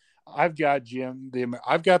 Although I've got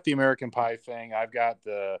I've got the American Pie thing. I've got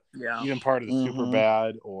the even part of the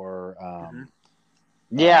Superbad or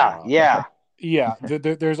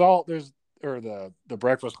the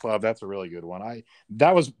Breakfast Club. That's a really good one.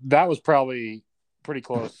 That was probably pretty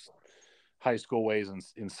close high school ways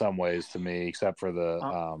in some ways to me, except for the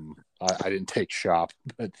I didn't take shop,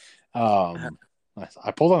 but I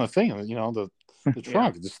pulled on the thing, the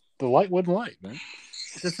trunk, just the light wouldn't light, man.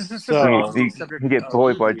 So you get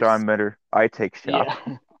bullied by John Mitter. I take shop.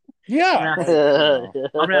 Yeah. I'm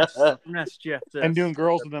gonna ask Jeff this. And doing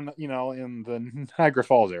girls with them, in the Niagara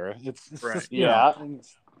Falls era. It's right. Just,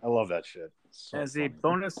 I love that shit. So as funny. a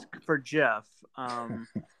bonus for Jeff,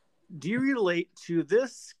 do you relate to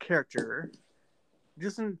this character?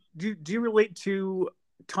 Do you relate to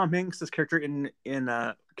Tom Hanks' character in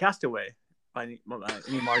Castaway by any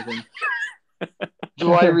margin?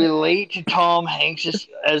 Do I relate to Tom Hanks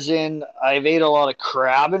as in I've ate a lot of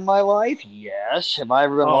crab in my life? Yes. Have I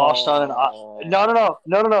ever been lost on an island?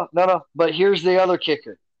 No. But here's the other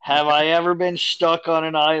kicker. Have I ever been stuck on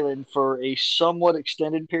an island for a somewhat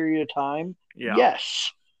extended period of time? Yeah.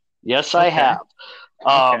 Yes. Yes, I have.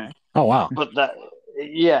 Okay. Oh, wow. But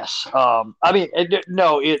yes. I mean,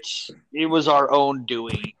 it was our own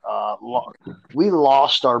doing. We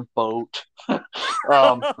lost our boat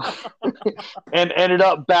and ended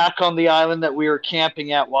up back on the island that we were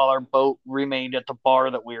camping at while our boat remained at the bar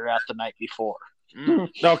that we were at the night before.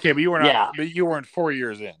 Okay, but you were not. Yeah. But you weren't 4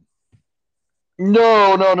 years in.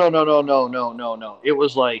 No. It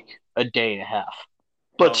was like a day and a half,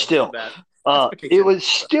 but still. It was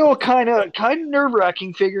still kind of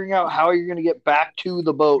nerve-wracking figuring out how you're going to get back to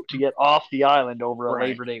the boat to get off the island over a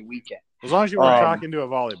Labor Day weekend. As long as you weren't talking to a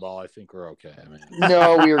volleyball, I think we're okay. I mean,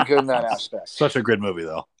 no, we were good in that aspect. Such a good movie,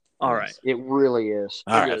 though. All right. It really is.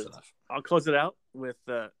 All right, that's enough. I'll close it out with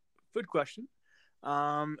a food question.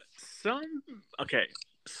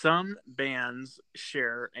 Some bands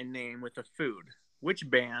share a name with a food. Which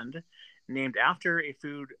band, named after a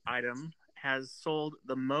food item, has sold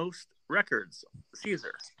the most records?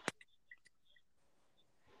 Caesar.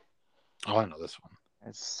 Oh, I know this one.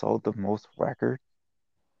 Has sold the most records?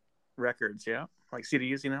 Records, yeah. Like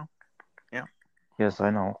CDs, Yeah. Yes, I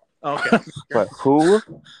know. Okay. But who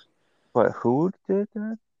did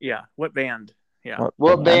that? Yeah. What band? Yeah.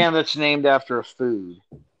 What band that's named after a food?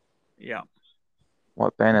 Yeah.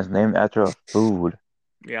 What band is named after a food?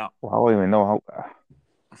 Yeah. Well, I don't even know how.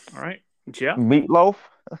 All right. Yeah. Meatloaf?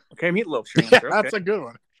 Okay, Meatloaf's your answer. That's a good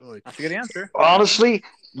one. Actually. That's a good answer. Honestly,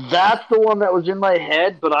 that's the one that was in my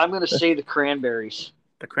head, but I'm going to say the Cranberries.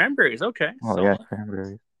 The Cranberries, okay. Oh, yeah,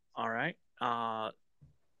 Cranberries. All right.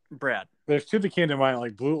 Brad. There's two that came to mind,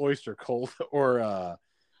 like Blue Oyster Cult or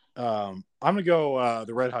I'm going to go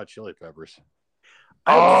the Red Hot Chili Peppers.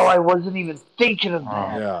 I wasn't even thinking of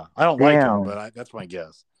that. Yeah. I don't like them, but that's my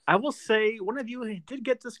guess. I will say one of you did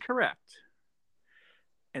get this correct.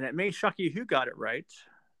 And it may shock you who got it right,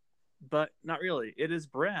 but not really. It is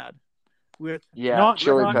Brad with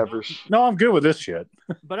Chili Peppers. No, I'm good with this shit.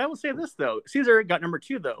 But I will say this though: Caesar got number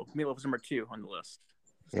 2 though. Meatloaf was number 2 on the list.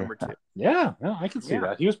 Number 2. Yeah, no, I can see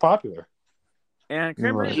that. He was popular. And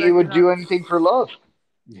Cranberries, he would do anything for love.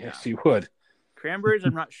 Yes, he would. Cranberries,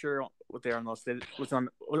 I'm not sure what they're on the list. It was on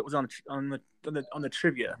the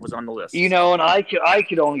trivia was on the list. And I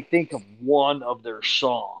could only think of one of their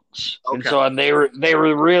songs, and they were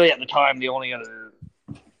really at the time the only other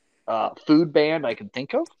food band I could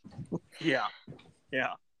think of. Yeah.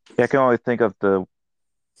 I can only think of the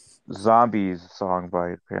Zombies song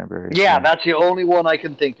by Cranberries. Yeah, that's the only one I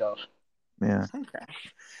can think of. Yeah. Okay.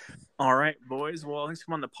 All right, boys. Well, thanks for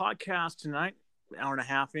coming on the podcast tonight. An hour and a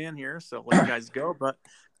half in here, so let you guys go. But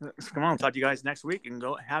come on, we'll talk to you guys next week and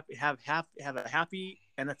go have a happy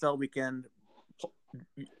NFL weekend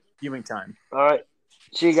viewing time. All right.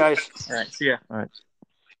 See you guys. All right. See ya. All right.